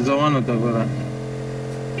ګوره څو ځوانو ته ګوره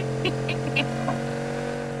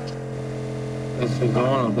څو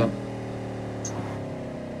ځوانو ته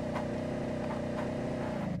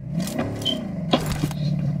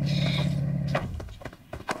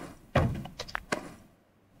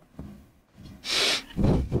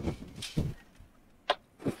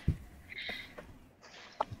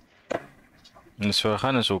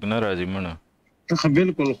سوارخانه څوک نه راځي مړه څخه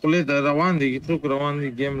بالکل خولې ته روان دي څوک روان دي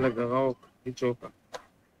ګیم لګاو هیڅوک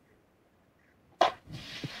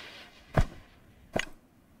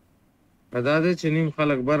دا دې چې نیم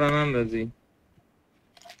خلک بارانان راځي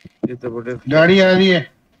دې ته وړه गाड़ी आ रही है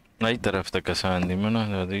نای طرف ته کسان دي مړه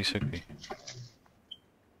دا دې سکی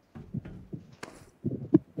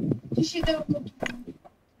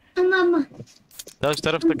تاسو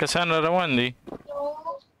طرف ته کسان روان دي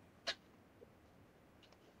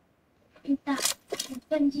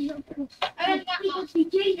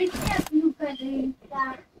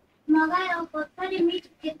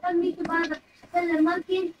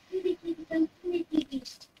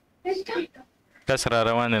کس را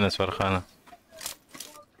روان دي نسوارخانه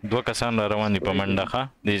دوه کسان را روان دي په منډه ښه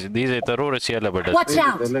دې ځای ته ورسېله به ډز Watch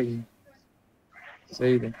out!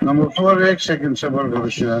 صحیح ده नंबर 4 एक सेकंड صبر करो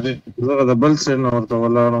शरादे زه د बल سره نور ته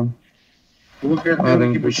ولاړم वो कहते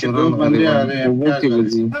हैं कि पीछे दो बंदे आ रहे हैं क्या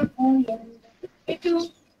करें?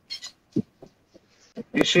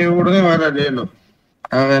 इसे उड़ने वाला ले लो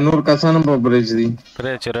هغه نور کسان په برج دي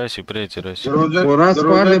پرې چې راشي پوراس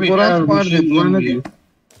پار دي دوانه دي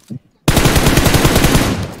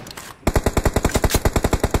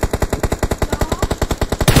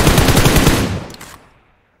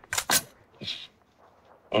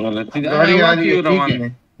गलती गाड़ी आ रही है, ठीक है।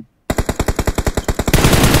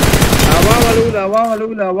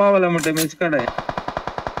 हवा वाला मोटे मैच कड़ा है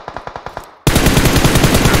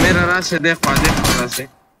मेरा रास्ते देख रास्ते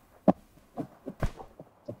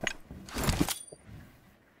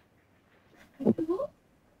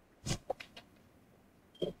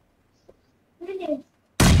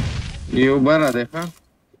ये उबारा देखा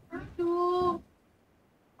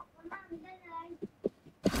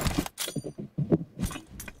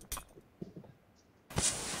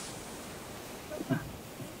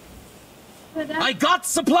I got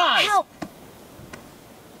supplies. Help!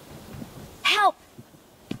 Help!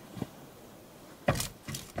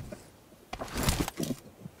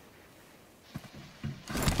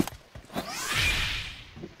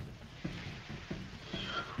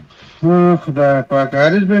 हाँ खुदा पाक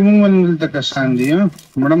हारिस भाई मुंह मन तक कसान दिया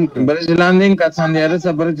मैडम बड़े जिलांदिंग का सांदी अरे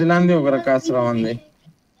सब बड़े जिलांदी होकर कास रवांदे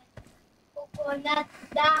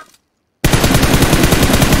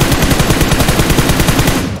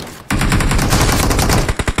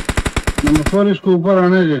नंबर 4 इसको ऊपर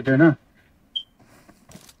आने देते ना,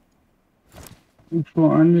 इसको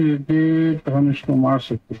आने देते तो हम इसको मार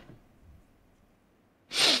सकते हैं।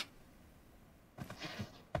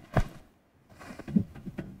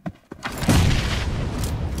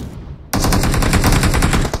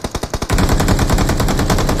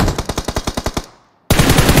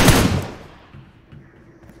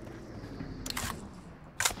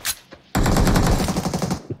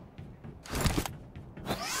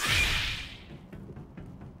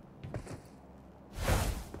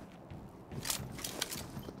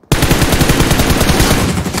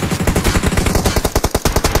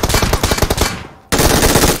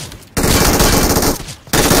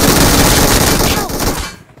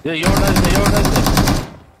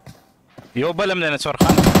 يو بلا من صار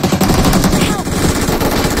خان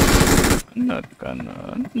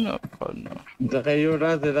نكنا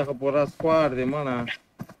تغيرات دغه پورا سکوار دی مانا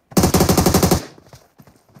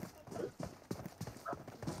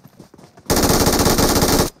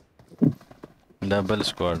دبل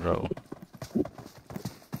سكواد راو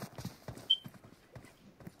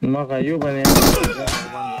ما غيو بني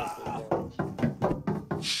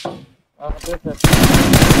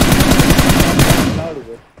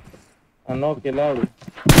No, que lado.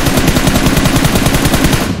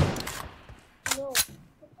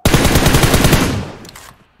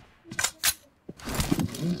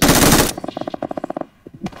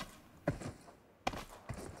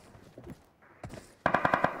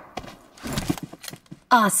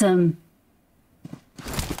 Awesome.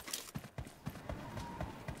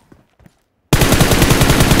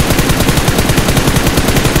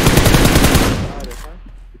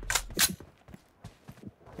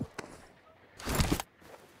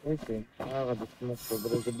 Okay, haga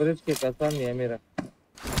de bridge के कसान है मेरा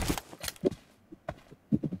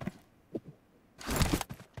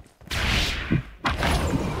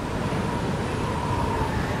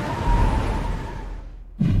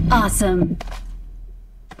Awesome.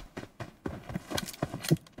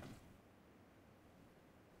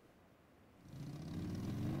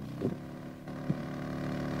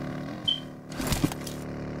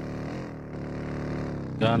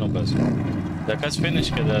 जानो बस दकस फिनिश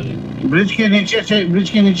कर दे ब्रिज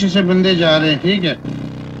के नीचे से बंदे जा रहे हैं, ठीक है।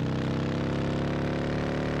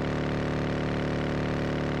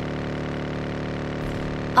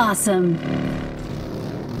 Awesome.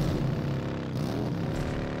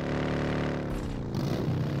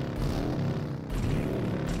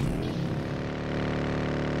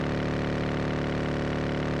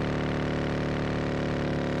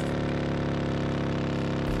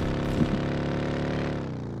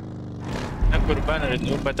 कुर्बान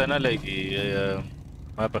नो पता ना लगी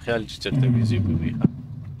ما په خیال چې چرته ویزی کوي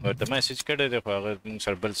ورته میسج کړی دی خو هغه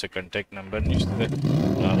سره بل څه کنټیکټ نمبر نشته دی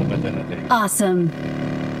هغه پته نه لګي Awesome.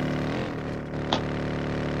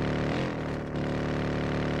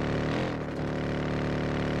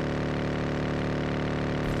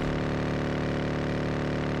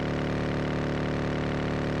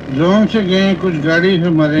 जोन से गए कुछ गाड़ी से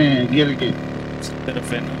मरे हैं गिर के तरफ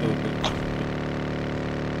है ना लोग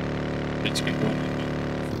पिच के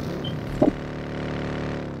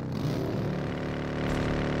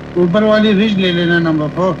ऊपर वाली रिज ले लेना नंबर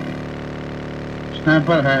 4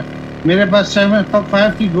 स्नाइपर है मेरे पास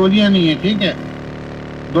 7.5 की गोलियां नहीं है, ठीक है।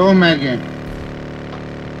 2 मैग हैं।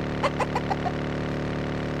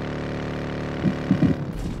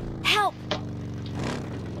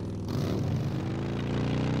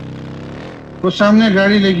 वो सामने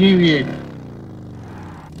गाड़ी लगी हुई है।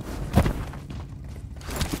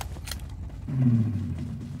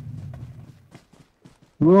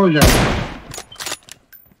 वो जा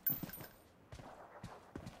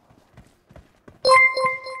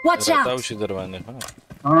Watch راتاو out! شي در باندې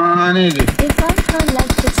نه دي Irfan Khan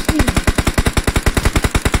liked the stream.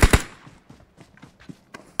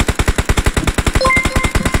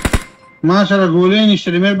 ما سره ګولې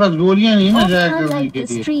نشته مې بس ګولې نه ما ځای Khan کوي liked the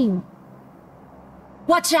کې stream.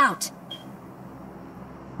 Watch out!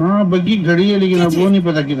 हाँ बग्गी घड़ी है लेकिन अब वो नहीं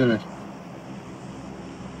पता किधर है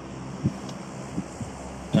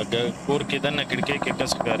اگر کور کې دنه کړکۍ کې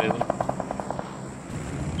کس ښکارې ده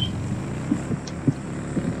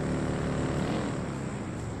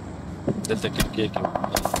دلته کړکۍ کې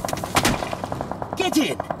Get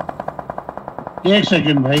in! एक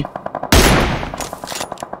सेकंड भाई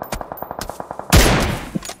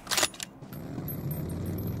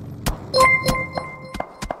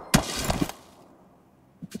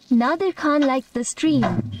Nadir Khan liked the stream.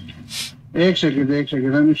 एक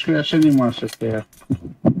सेकंड हम इसको ऐसे नहीं मार सकते यार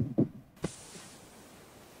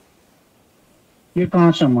ये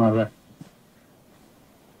कहाँ से मार रहा है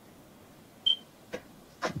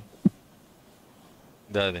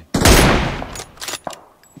دا دی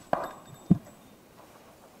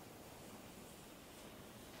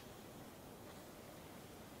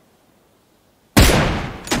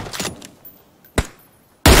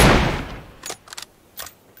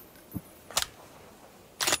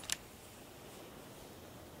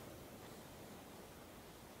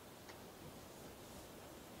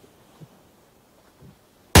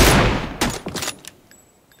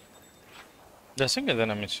دا څنګه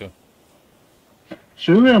دنه مې شو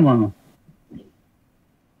سوي मानो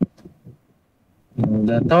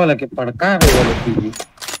دا تاوله کې پړکار ولا کیږي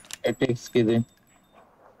اټیکس کې دي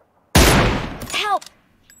Help!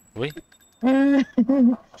 وای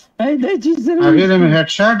اې دا چې سره आगे में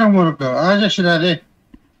हेडशॉट हम ورکا आज شراده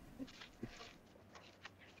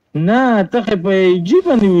نه ته په جی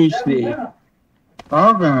باندې وښتې او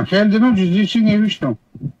کنه خیال دې نو جزي څنګه وښتم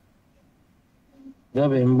دا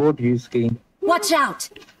به امبوټ یوز کړي Watch out!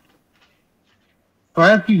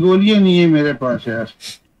 फायर की गोलियां नहीं है मेरे पास यार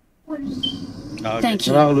Thank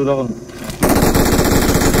you. راغلو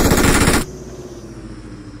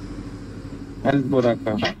هل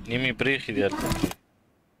براکا نیمې پرېښي دي هلته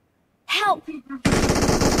Help!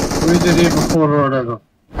 कोई जरिए बफोर रोड है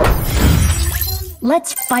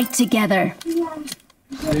Let's fight together.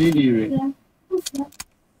 सही नहीं वे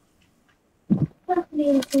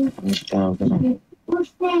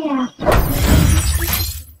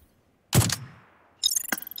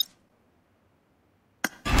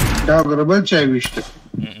دا غربل چای وشته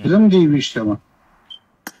زم دی وشته ما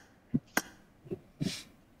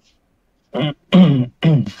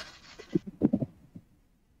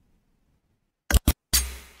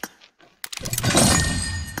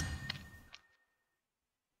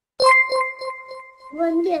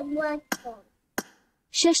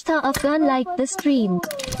Shishta Afghan liked the stream.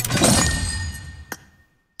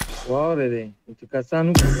 واوره دي چې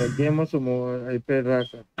کسانو گیم اوس مو آیپډ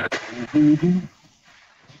راکړه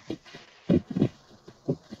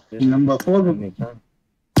نمبر 4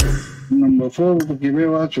 په کې به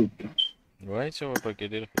واچو وای چې و پکې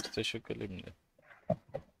ډېر ښایسته شکل هم دی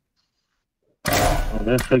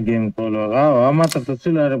دا څه گیم کول هغه ما ته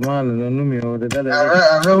تفصیل ارمان نو مې اورېدل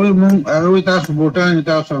هغه وي تاسو بوټان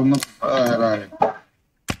تاسو مت راغی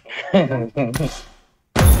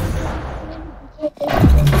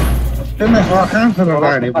څنګه خواخان سره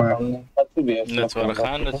راړې ما نصور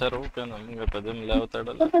خان سره وکنه موږ په دم لاو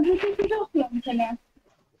تړل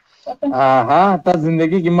آها تا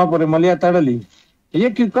زندگی کې ما پورې ملیا تړلې یو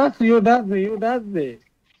کاس یو داس دی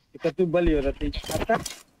که تو بل یو راته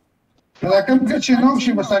دا کوم چې نو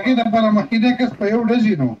شي بس هغه د بل مخکې کس په یو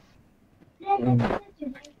ډزې نو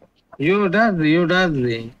یو داس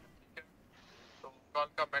دی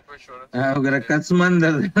اگر کسمن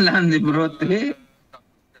در لاندې پروت دی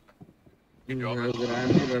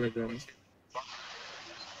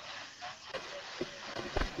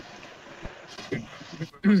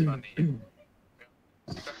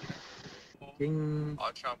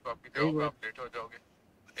आज शाम को आपकी जॉब में आप लेट हो जाओगे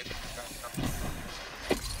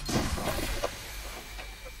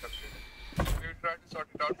You try to sort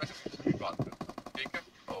it out मैं भी बात करता हूँ ठीक है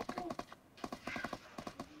okay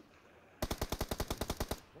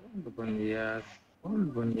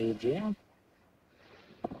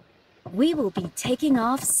We will be taking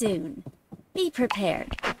off soon. Be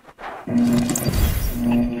prepared.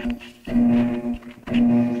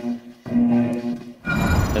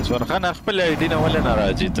 نصور خان خپل آیډي نه ولې نه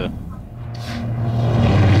راځي ته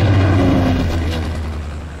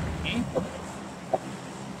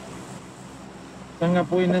څنګه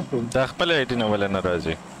پوه نه شوم دا خپل آیډي نه ولې نه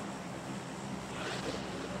راځي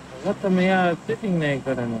هغه ته مې یا سیټینګ نه یې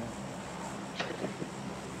کړی نو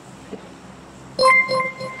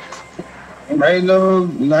भाई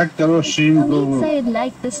लोग लाइक करो स्ट्रीम को। Say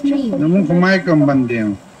like the stream. नमूक माय कम बंदे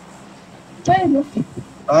हैं।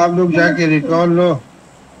 आप लोग जाके रिकॉल लो,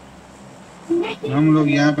 हम लोग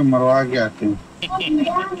यहाँ पे मरवा के आते हैं।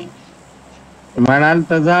 मनाल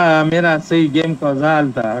तजा मेरा सही गेम का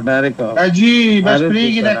जाल था डायरेक्ट अजी बस फ्री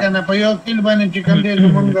की रखना पे यो किल बने चिकन दे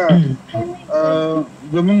जुमंगा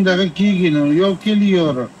जुमंगा की गिनो यो किल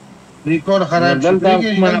योर रिकॉर्ड खराब दलता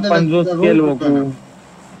मना 50 स्केल वो को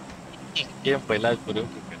गेम पहला पूरे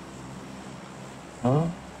हां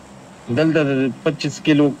दलता 25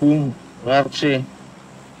 किलो को वार्षे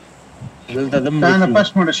दलता दम ताना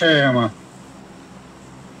पास मोड शय हमा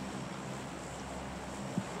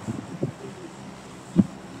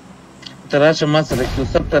तराश मस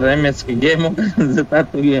 170 एमएस की गेम जता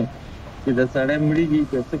तो ये कि द साडे मिडी की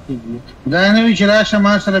कैसे कीजिए दानवी राश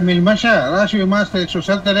मास्टर मिलमशा राश मास्टर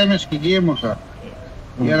 170 एमएस की गेम होता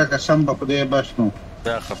यार कसम बखुदे बस नो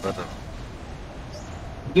दा खबर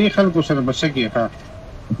दी खलको सर बस की हां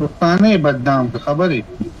पुस्ताने बदनाम की खबर है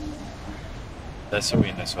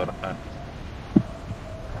तस्वीर सरहा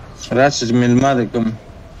राश मिलमा देखम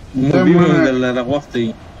मूवी में गल्ला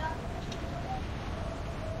वقتي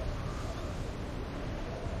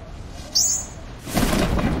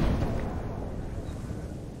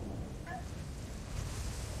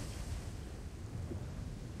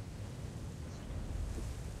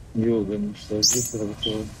Yoga, что здесь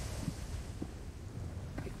происходит?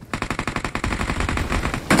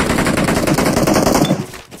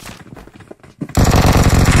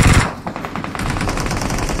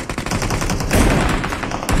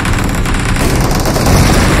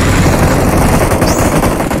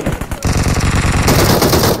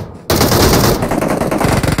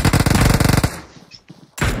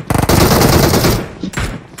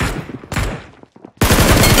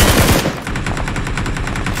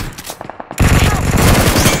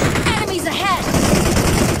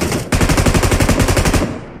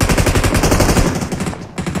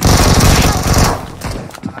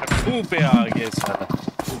 पे आ गए सारा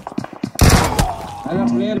अरे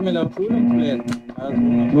प्लेयर मिला पूरा प्लेयर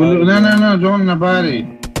ना जोन नबारी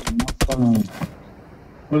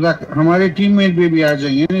उधर हमारे टीममेट भी आ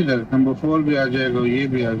जाएंगे ना इधर नंबर 4 भी आ जाएगा ये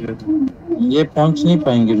भी आ जाएगा ये पहुंच नहीं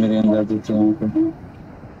पाएंगे मेरे अंदाजे से यहाँ पे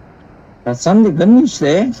पसंद गन्नी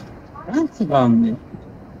से ऐसे काम में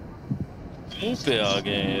पे आ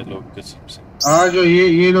गए ये लोग किस्म से आज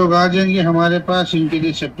ये लोग आ जाएंगे हमारे पास इनके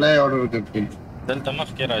लिए सप्लाई ऑर्डर करके दल तमख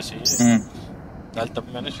के राशि दल तब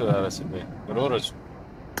मैंने शुरू राशि पे रोज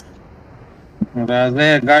राजे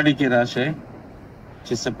गाड़ी की राशि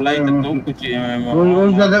چې سپلای ته ټوک چې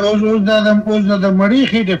اوس دا مړی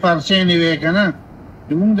خېټه فارسيني وې کنه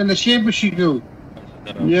موږ د لشي په شي کو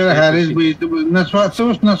یو حارس به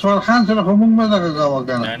نسوار خان سره موږ مزه غواړو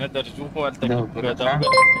کنه نه درځو خو الته دا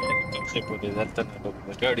څه په دې ځلته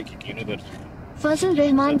गाड़ी की कीनो درځو फजल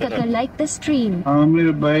रहमान ककर लाइक द स्ट्रीम आमिर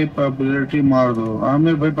भाई पॉपुलैरिटी मार दो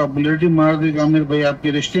आमिर भाई पॉपुलैरिटी मार दो आमिर भाई आपके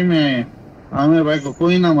रिश्ते में है आमिर भाई को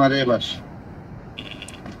कोई ना मारे बस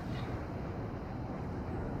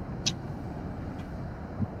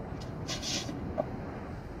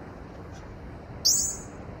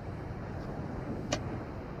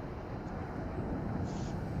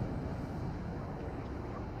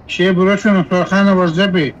شيء بروشن فرخانه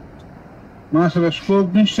ورزبي ما سره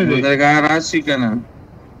سکوپ نشته دی دغه راشي کنه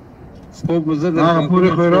سکوپ زده هغه پوری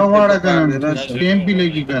خو راوړه کنه ټیم پی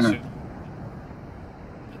لګی کنه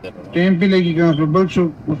ټیم پی لګی کنه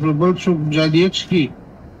بل څو جادي اکس کی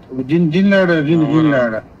دین لاړه دین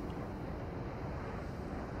لاړه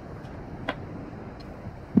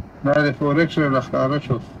دا فورکس له ښکارا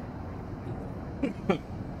شو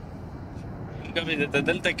کبه د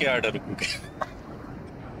دلته کې آرډر وکړ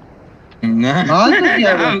نه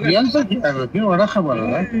یالته کیږي وړه خبره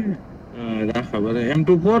ده دا خبره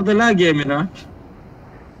M24 د لاګي میرا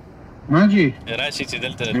हाँ जी राशि से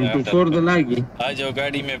दलते M24 د لاګي आ जाओ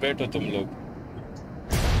गाड़ी में बैठो तुम लोग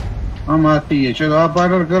हम आती है चलो आप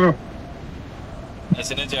ऑर्डर करो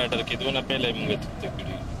ऐसे नहीं ऑर्डर की दो ना पहले मुझे तो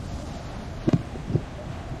करी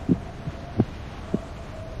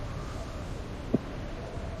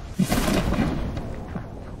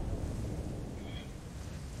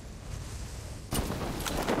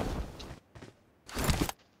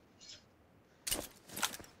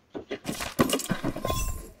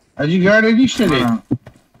अजी गाड़ी निश्चय ले ना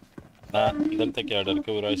दलते के ऑर्डर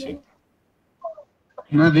के राशि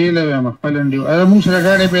ना दे ले हम पलंडी अरे मुझे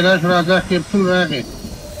गाड़ी पे राश राजा कैप्सूल राखे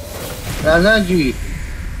राजा जी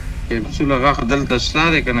कैप्सूल राख दलते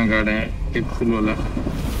स्टार करना गाड़ी कैप्सूल वाला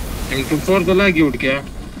M24 तो लागी उठ गया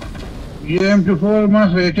ये M24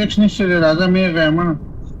 मास टेक्स निश्चय ले राजा में गया मन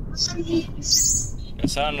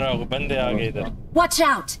इंसान रहो बंदे आ गए इधर Watch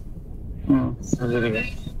out!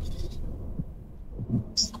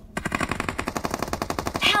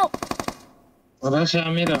 Help! राशि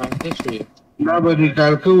अमीर आते शुए ना बड़ी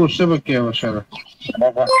कार को उससे बच्चे वशारा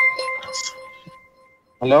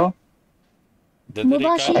hello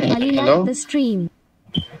Mubashir Ali liked the stream.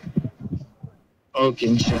 Okay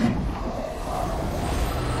इंशाल्लाह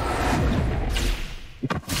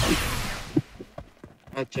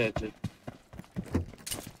अच्छा अच्छा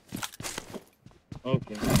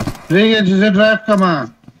ओके ठीक है जिसे ड्राइव कमा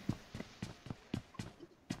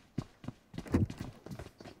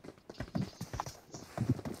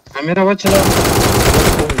मेरा वो चला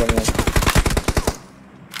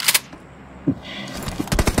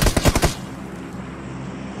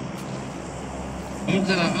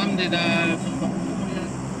जरा हम दे दा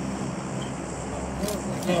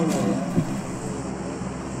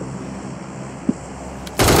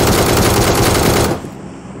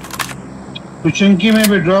कुचंकी में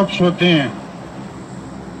भी ड्रॉप्स होते हैं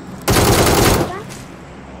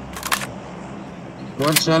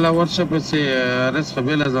वर्ष से रस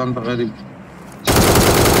खबेला जान तगरीब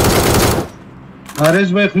हारिस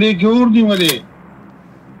भाई खली क्यों दी मले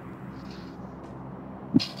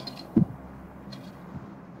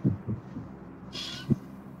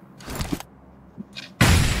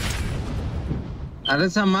अरे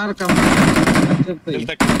सा मार कम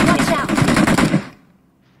Watch out!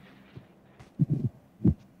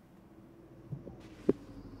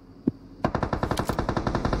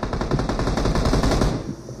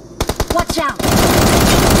 Watch out!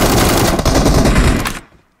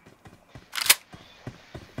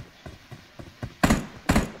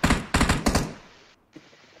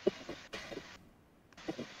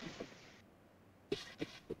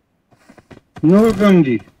 Noor come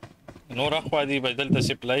ji نور اخوا دي بدلته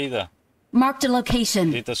سپلای ده Marked a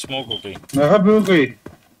location. دې ته سموک وکړي هغه به کوي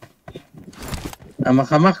اما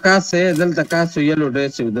خمخ کاسه دلته کاسو یلو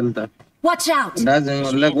ډریس دلته Watch out! دا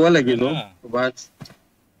څنګه لګ ولګیدو بعد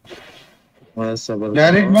صبر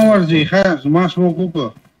ډایرکټ مو ورځي ها ما سمو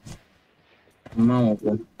کو ما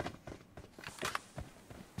وکړ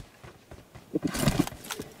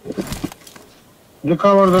لکه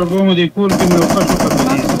ور درګو مې کور کې مې وکړ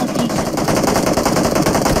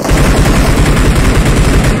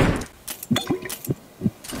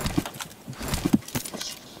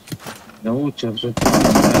نو چرته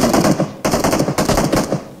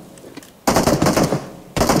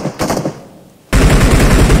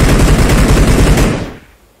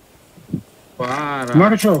پارا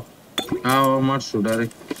مرشو او مرشو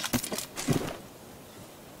ډایرکټ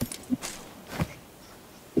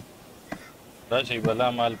دا شي بلا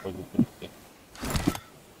مال پګو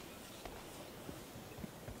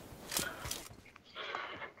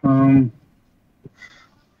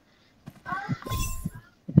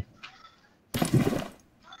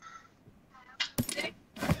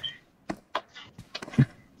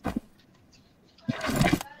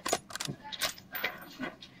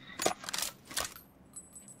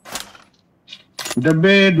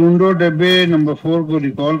डब्बे ढूंढो डब्बे नंबर 4 को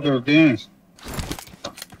रिकॉल करते हैं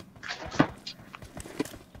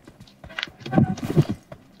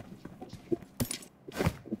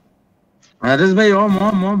حارس भाई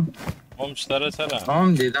اوم ستاره سره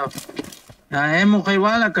اوم دی دا هم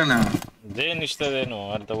خیواله کنه دې نشته دی نو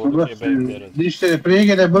ارته وړو کې به نشته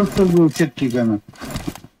پرېګه د بل څه چت کی کنه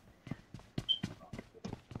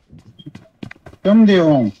کم دی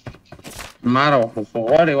اوم मारो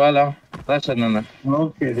फुगवाड़ी वाला राशन ना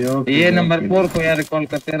ओके ये नंबर 4 को यार कॉल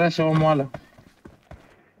करते रहा शो वाला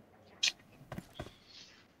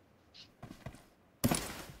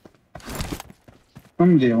कम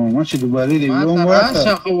दे ماشي دوباره دی یو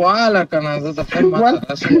راشه خواله کنه زه ته فهم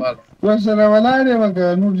راشه واله وسره ولاړې وکړه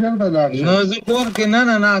نور جلد لاړ نو زه کور کې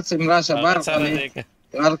نه ناسم راشه بار کوي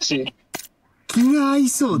ارکشي 気が合い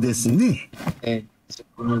そうですね。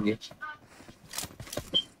کومږي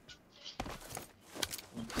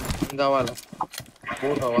دا والا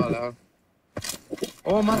بوټا والا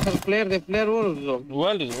او ماته پلیئر دی پلیئر ورزو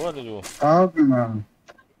والو او کنه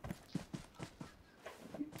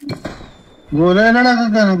ګولې نه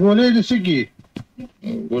راکنه ګولې د سکی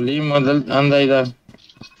ګولې مدل اندای دا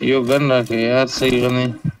یو ګن راکې یار صحیح غنه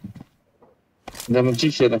دا مچ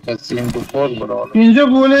شي راکاسین په فور بڑاول پنځه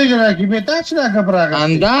ګولې راکې به تاسو راکې پراګه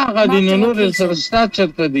اندا غدي نور سره ستا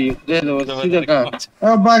چرته دی له وسیده کا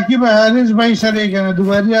او باقی به حارس بھائی سره کنه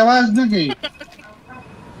دوباره आवाज نه کوي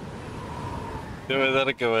ته ودر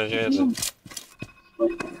کې وایې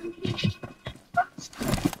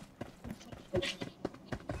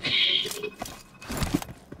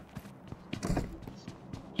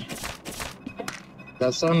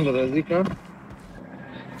داسان راځي کا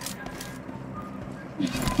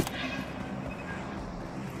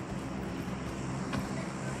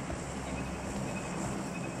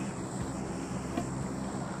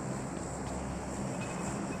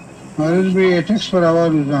حارس بھائی ایٹکس پر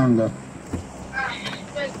آواز ازان دا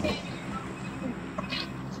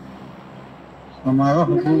ہمارا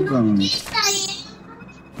حقوق قانونی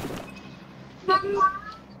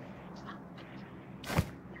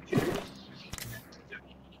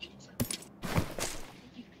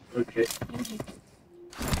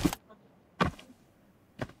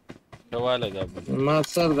دواله دا بلد ما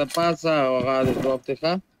سر د پاسه هغه د ډراپ دی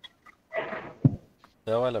ښه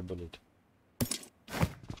دواله بلد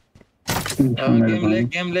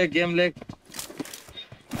گیم لیک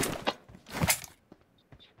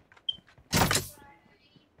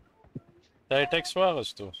دا ټیکس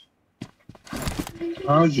واغستو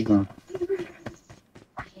آو جگان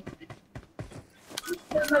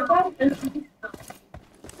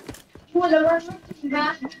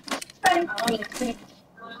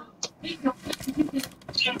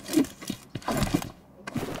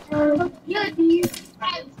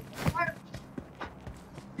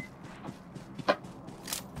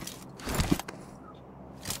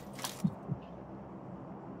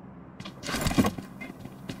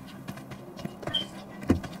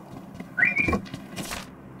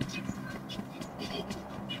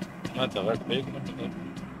ما ته غټ بیگ نه پته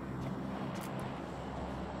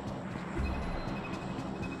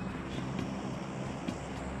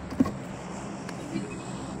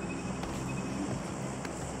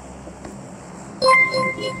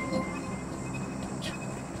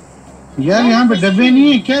यार यहाँ पे डब्बे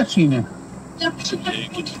नहीं है क्या सीन है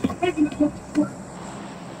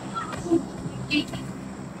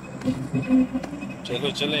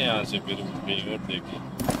चलो चले यहाँ से फिर कहीं और देखें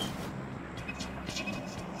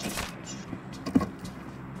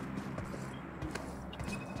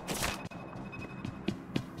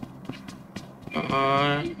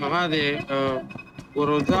هذه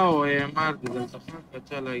وروزا وإمار دي دلتخان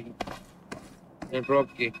كتالاي ندروب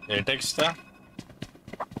كي ټیکس تا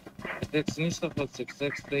تكس نشتا خد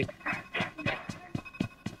 6 دي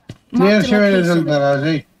تیر شوی دل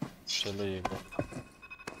درازی चलो ये को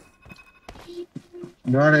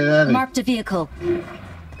دوڑے دارے Marked a vehicle.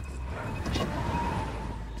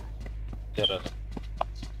 चलो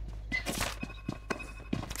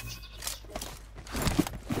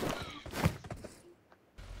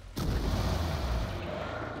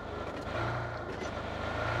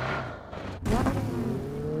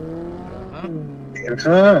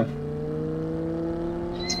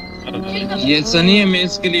ये सनी में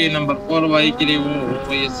इसके लिए नंबर 4 वाई के लिए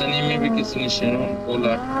वो ये सनी में भी किसी ने शेरोन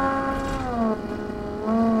बोला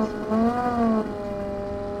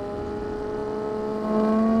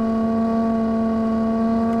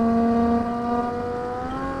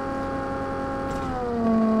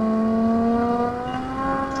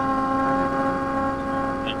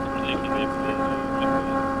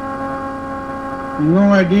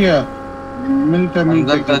No idea. ملته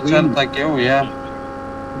अंदर का चलता क्यों यार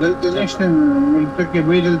دلته نشته ملته کې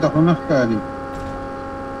به دلته خو نه ښکاري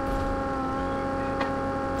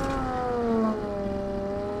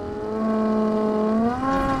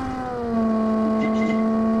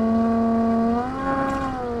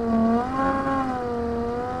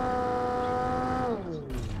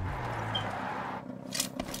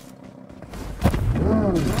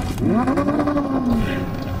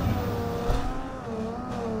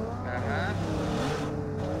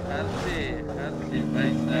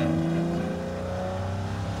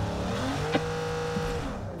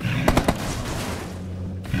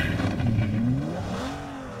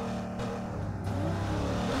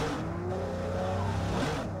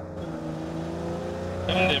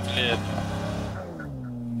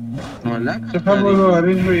څه خبرو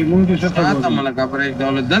حارس بھائی مونږ دې څه تاسو خبرو ملګا بریک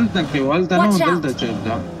ډول دلته کې ولته نو دلته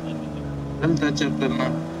چرته دلته چرته نه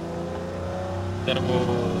تربو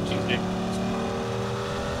چنگی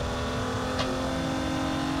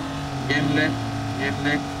गेम लेग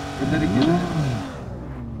इधर ही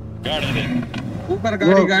गाड़ी दे ऊपर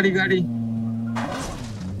गाड़ी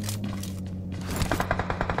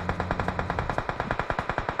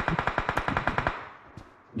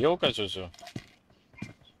यो का सोचो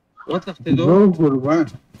वो तख्ते दो قربان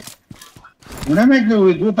نه مې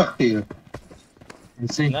دوی دوه تختې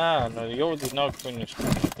نه یو د ناک فینش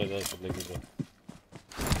ته داسې لګیږي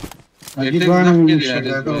دې باندې مې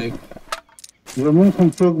شګاګو زمون کوم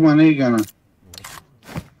څوک باندې کنه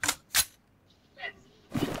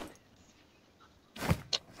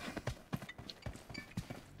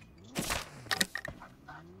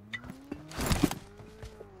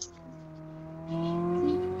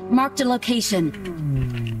Marked a location.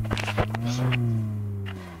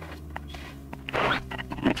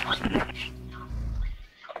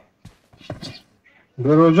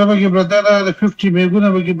 دروازه به کې براته ده 50 میګونه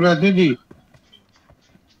به کې براته دي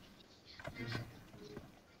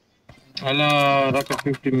على رقم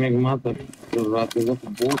 50 ميجا ماتر الراتب ده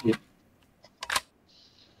بوت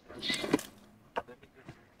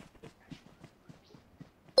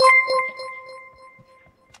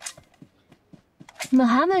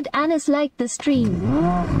Muhammad Anas liked the stream.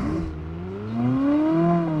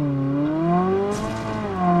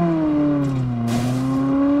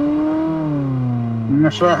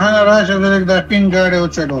 مشروحانه راشه درک دا پین ګاډي او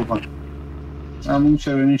چلو په امون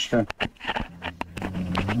سره نشته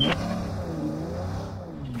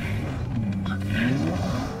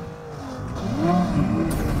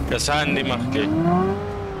کسان دي مخکې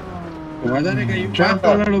ودانه کې یو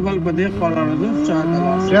پاکولو بل په دې خورانه ده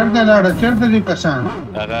چرته لاړه چرته دي کسان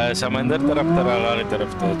هغه سمندر طرف ته راغی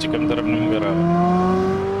طرف ته چې کوم طرف نه موږ راغلو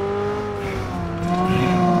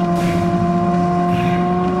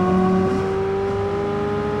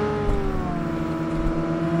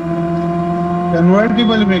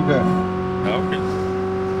convertible maker. Okay.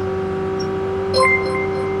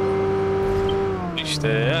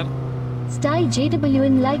 İşte Sty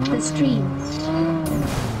JWN liked the stream.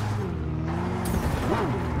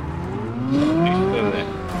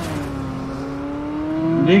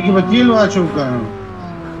 देखिए वकील आ चुका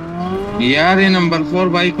है यार ये नंबर 4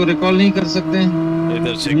 भाई को रिकॉल नहीं कर सकते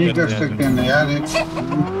नहीं कर सकते ना यार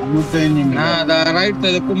मुद्दा ही नहीं ना दा राइट तो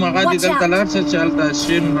को मगादी दल तलार से चलता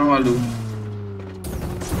स्ट्रीम ना वालू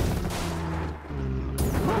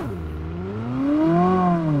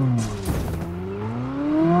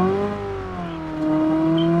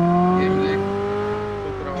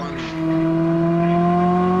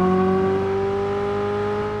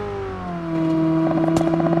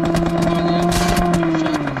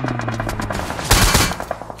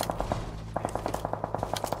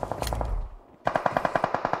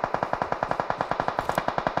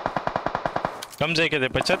कम जाए के दे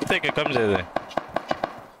 75 के कम जाए दे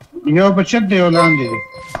यो 75 ओलान दे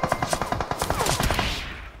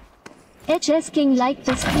HS King liked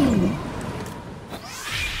the stream.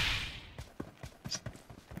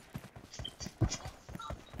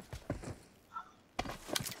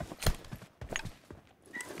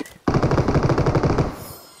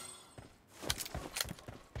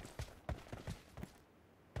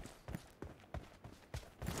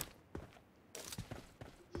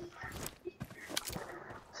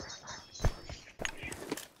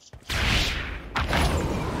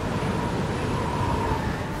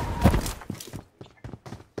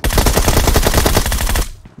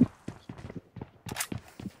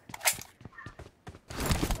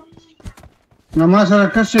 नमाज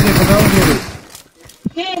रखत से बताओ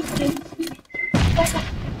दे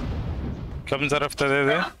कम तरफ ते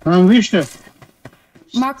दे हां विश्व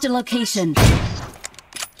Marked a location.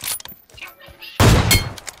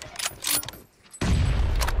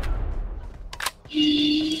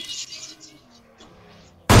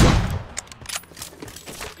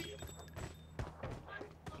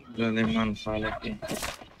 ज़लीमान फालकी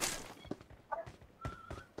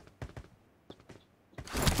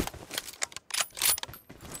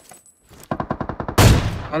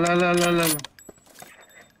لا لا لا لا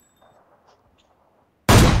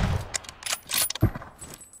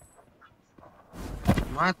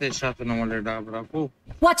ما te شافنا ولا دابرا کو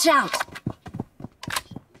Watch out!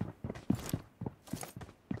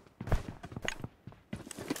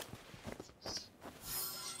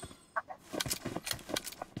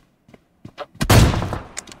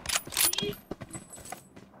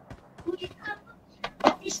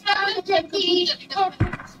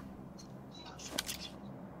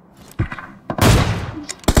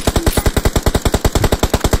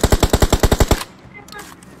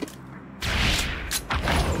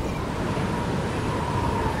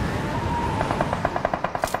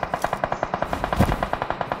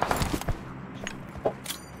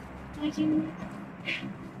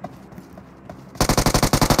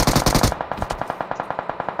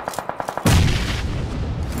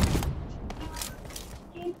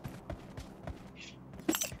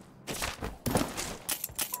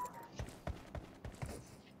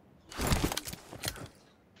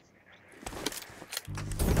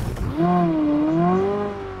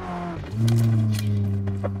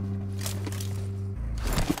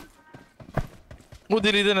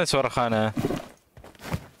 مديري دنا سورخانه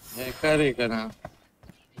کاری کنه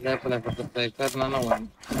لا پلا پتا کرنا نه وای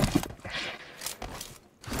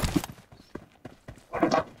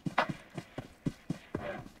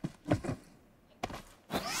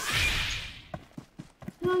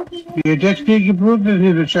ये टेक्स्ट की प्रूफ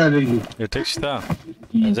दे रचा देगी ये टेक्स्ट था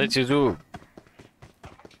زي تشوف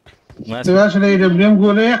ما تراش لي دبليم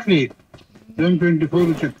गोले اخلي دم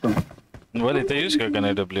 24 چکتم ولی ته یوز کا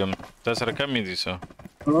کنه دبليم تاسو رقم می دي سو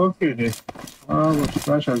اوکے بس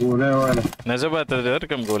راشه ګولۍ واله نه زه به ته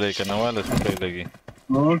درکړم ګولۍ که نه واله څومره یې لګي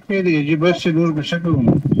اوکې دی جي بس چې نور به څه کوو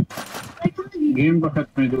ګیم به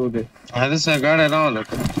ختمېدو دی هدسه ګاډی راوله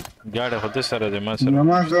ګاډی خو ده سره دی ما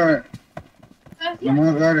سره زما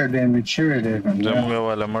ګاډی ډیمیج شوی دی زموږ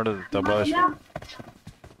والا مړ تباه شو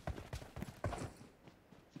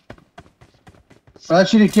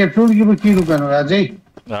راشي د کیپټون کې به کېږو که نه راځئ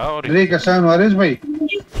درې کسان وارث بھائی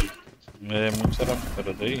موږ سره هم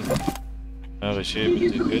سره دی هغه شی به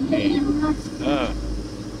ذکر دي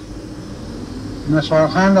نسوار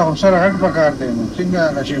خان له خو سره غټ پکار دی نو څنګه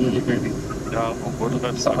هغه شی به ذکر دي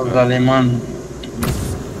ظالمان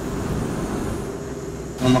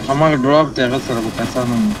نو مخامخ ډراپ دی هغه سره به کسان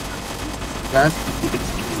هم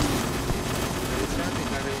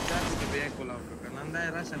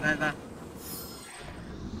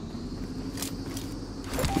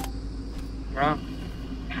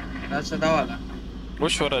راشه دا والا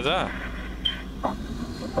وشو رضا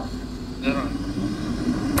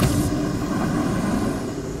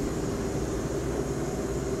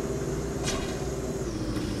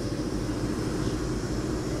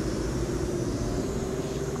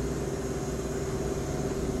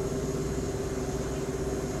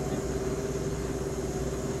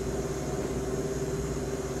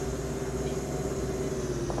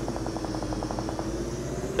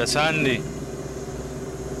کسان دي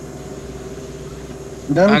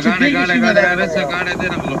ګاډی رسه ګاډی دی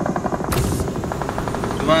راغلو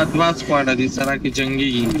دوا سکواډه دي سره کې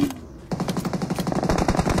جنگيږي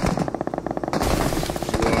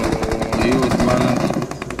یو ځوان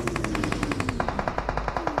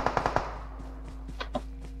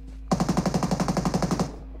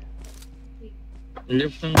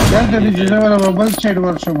لیفټ دا د جوړه بل سایډ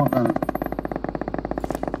ورشو مکان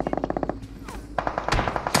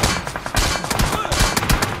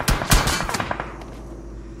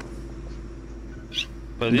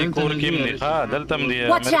په دې کور کې هم دی ښه دلته هم دی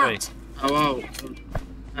امیر بھائی واو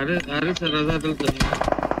اره سره راځه دلته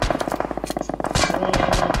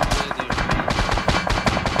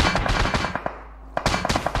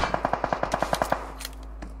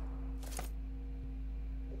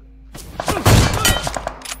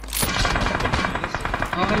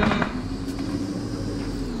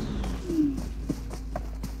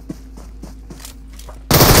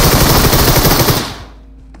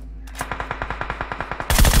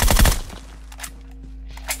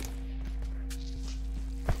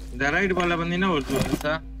دا رايډ والا باندې نه ورځو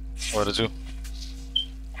څه ورځو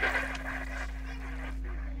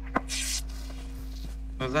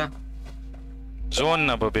راځه زون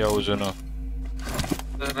نه به بیا وځو نو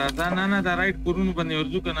دا راځه نه دا رايډ کورونو باندې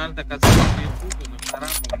ورځو کنه هلته کسان دي نو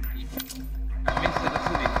خراب وي امین سره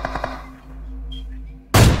سوري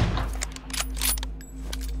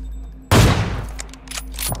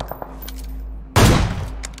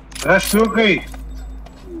راشو کوي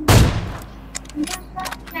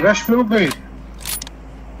رش شروع کړئ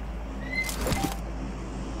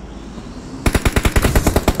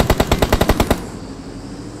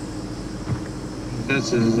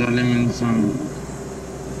داسې ظالم انسان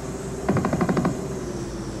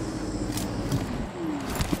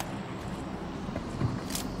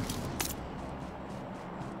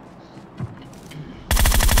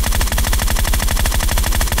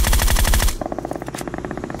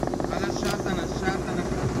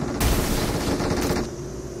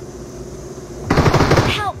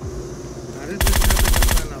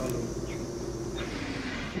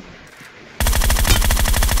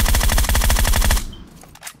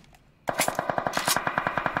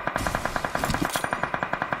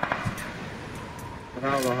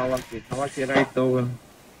هوا کې رايټ ته وګورم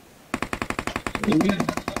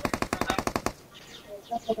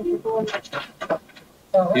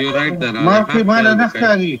یو رايټ ده ما په باندې نه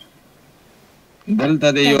ښکاري دلته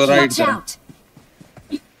دی یو رايټ ده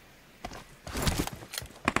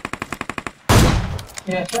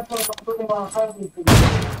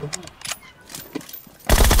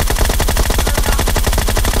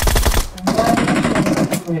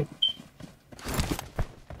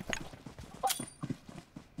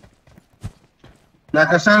دا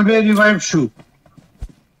کسان به ریوایو شو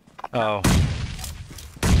او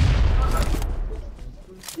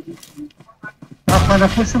هغه نه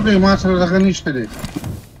خوشو کې ما سره دغه نشته دی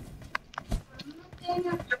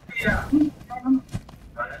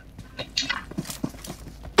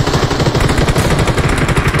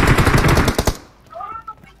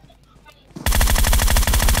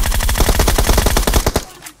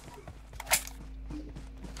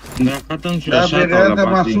دا ختم شو دا بغیر د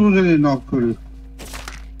محسوس دی نو کړی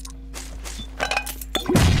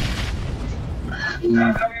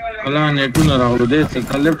ولا نیټونه راوړو دې څه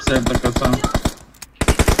کلیپ سره د کسان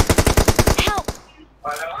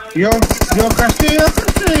یو کشته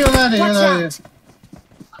یو نه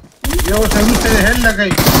یو سړي ته هل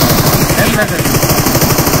لګای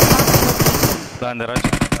باندې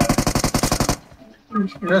راځه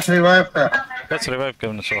بس ریوایو کا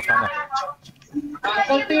نو سرخانه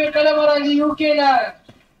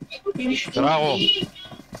راغو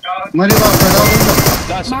مری واپس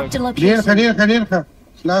Marked a ډیر location. خدیر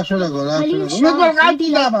لاس لګو Police نه Shah ID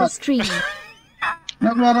like the stream.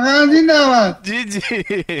 مرغان زنده‌باد جی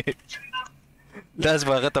لاس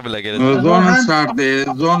باغه ته لګیږي زون سٹارټ دی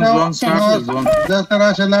زون سٹارټ زون دا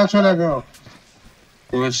تراشه لاس لګو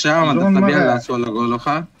او شام د طبيعه لاس لګولو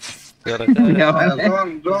ښه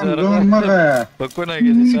زون مګه پکونه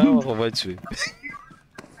کې شاو خو بچوي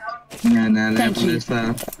نه پولیس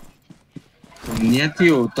نیت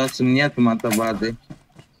یو تاسو نیت ماته باندې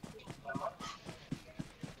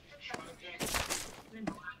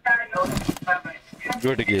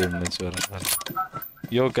ګډ گیم نه سره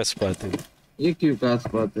یو کس پاتې یو کس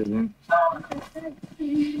پاتې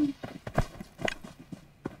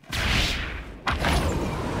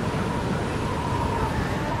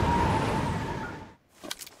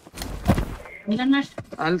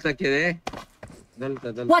الته کې ده دلته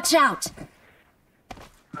Watch out!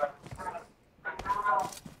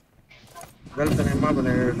 دلته ما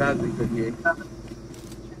باندې راځي کوي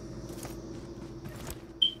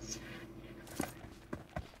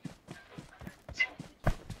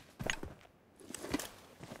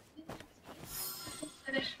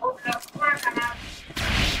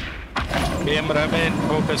cameraman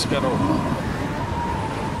focus करो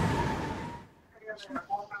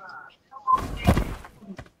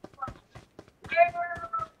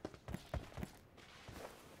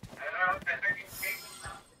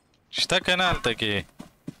شتا کنال ته کې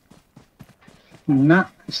نه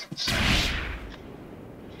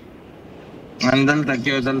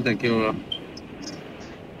دلته کې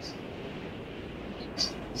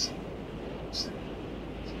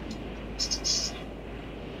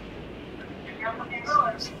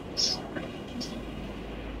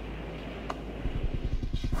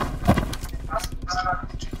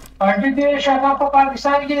पार्टी देश आपको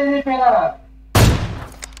पाकिस्तान के लिए पहला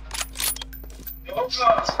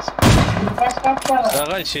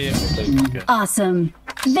Awesome.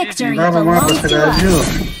 Victory belongs to us.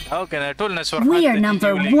 او کنه ټول نسور We are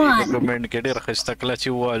number 1. کمنټ کې ډېر خسته کله چې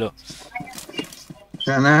والو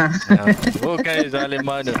کنه اوکې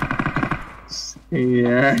ظالمانه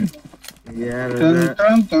یار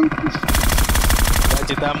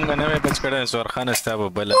چې دا موږ نه بچ کړه سورخانه ستابه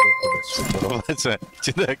بل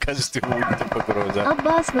چې دا کاستو په کروزه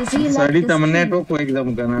Abbas Wazir like سړی the تمنه stream. ټوکو एकदम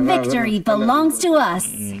کنه Victory belongs to us.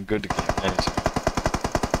 ګډ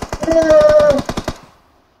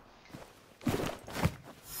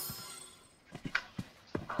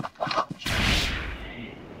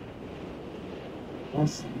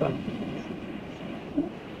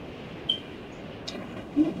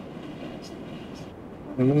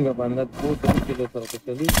موږ باندې ټوټه کې د سره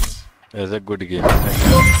کوي That's a good game.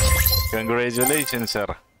 Congratulations, sir.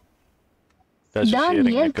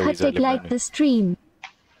 Daniel Khatik like the stream.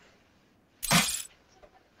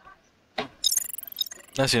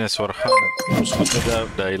 ناسي ناس فرحانة مش كنت ده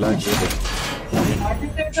دايلاج كده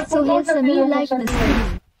Sohail Samir like the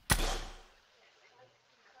stream.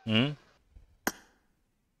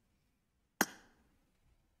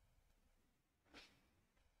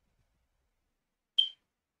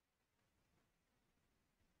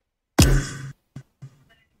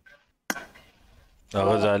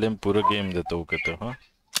 هغه ظالم پوره گیم دته وکړه ها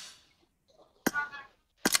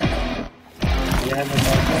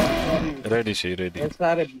ready شي ready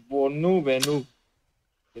ساره بونو بنو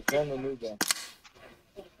څنګه نو ده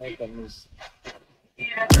هاي کمس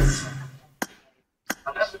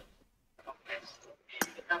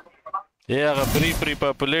هغه فری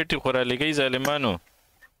پاپولیټي خورا لګي ظالمانو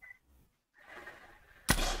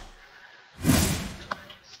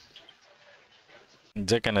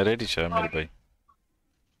ځکه نه ready شه امیر بھائی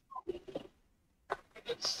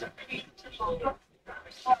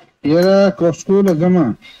یاره کوسکول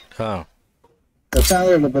زما ها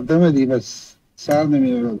کسانو له پدمه دی بس سار نه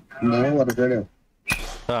مې نه ورکړو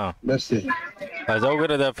ها بس دا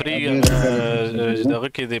وګوره دا فری دغه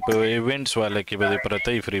کې دی په ایونټس والا کې به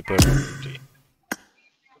پرته فری په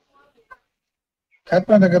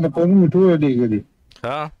خاطر نه کنه په موږ ټول دی ګړي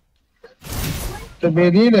ها ته به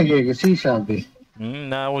دی لګي سی صاحب دی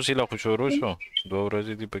نه اوس یې لا خو شروع شو 2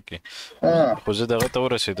 ورځې دي پکې خو زه دغه ته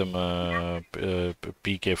ورسېدم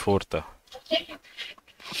پی کې 4 ته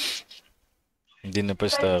دې نه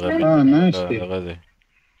پسته هغه دی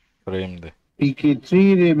فریم دی PK3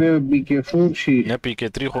 دی به PK4 شي نه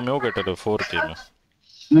PK3 خو مې وګټلو 4 کې نو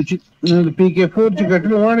نو چې PK4 چې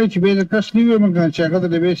ګټل غواړي چې به د کس نیوي مګر چې هغه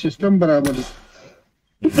د به سیستم برابر دی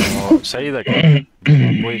صحیح ده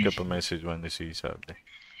وایي که په میسج باندې سي حساب دی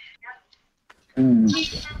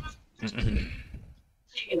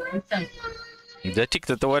دا ټیک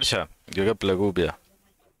ته ورشه ګپ لګو بیا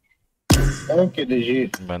اوکې دی جی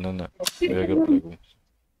مننه ګپ لګو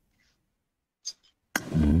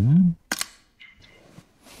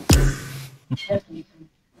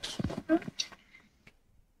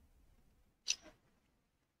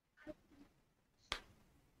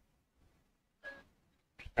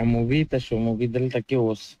مووی ته شو مووی دلته کې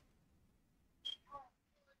اوس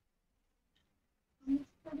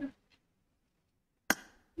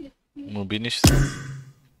موبي نشته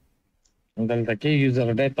دلته کې یوزر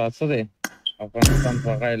ډیټا څه دی افغانستان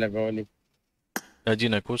په غای لګولې اجي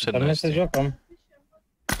نه کو سره میسج وکم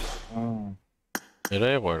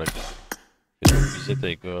راي غواړه بیزته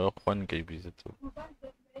کو خوان کوي بیزته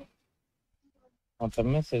او ته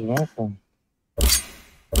میسج وکم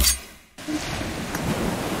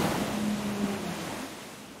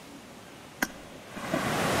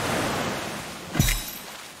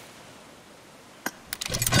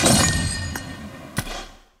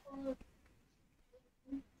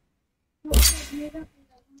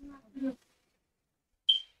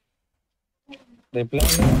reply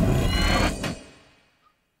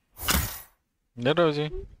نه راځي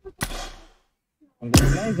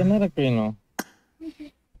reply نه راکوي نو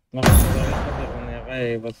نه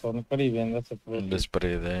غواړي بس ونه کړی وینځه څه بس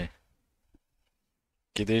پرې ده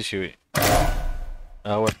کې دې شي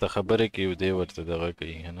ورته خبره کوي دی ورته دغه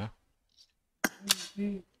کوي نه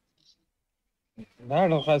دا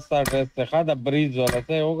ډېر خاصه ډرس څخه د بریز ولا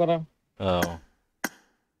څه وګوره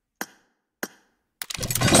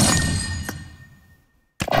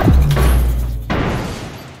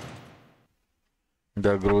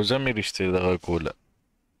دا ګروزه مې رښتې دغه کوله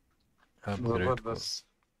زبردست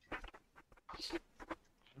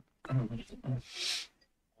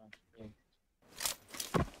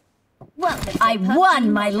Well, I won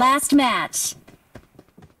my last match.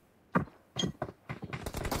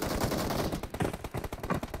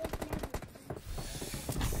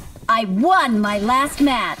 I won my last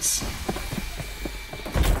match.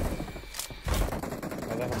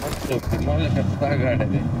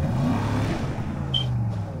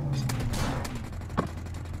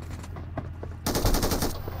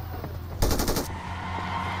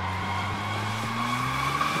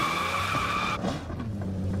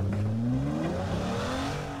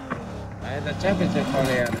 چا په څه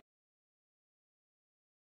کوله یار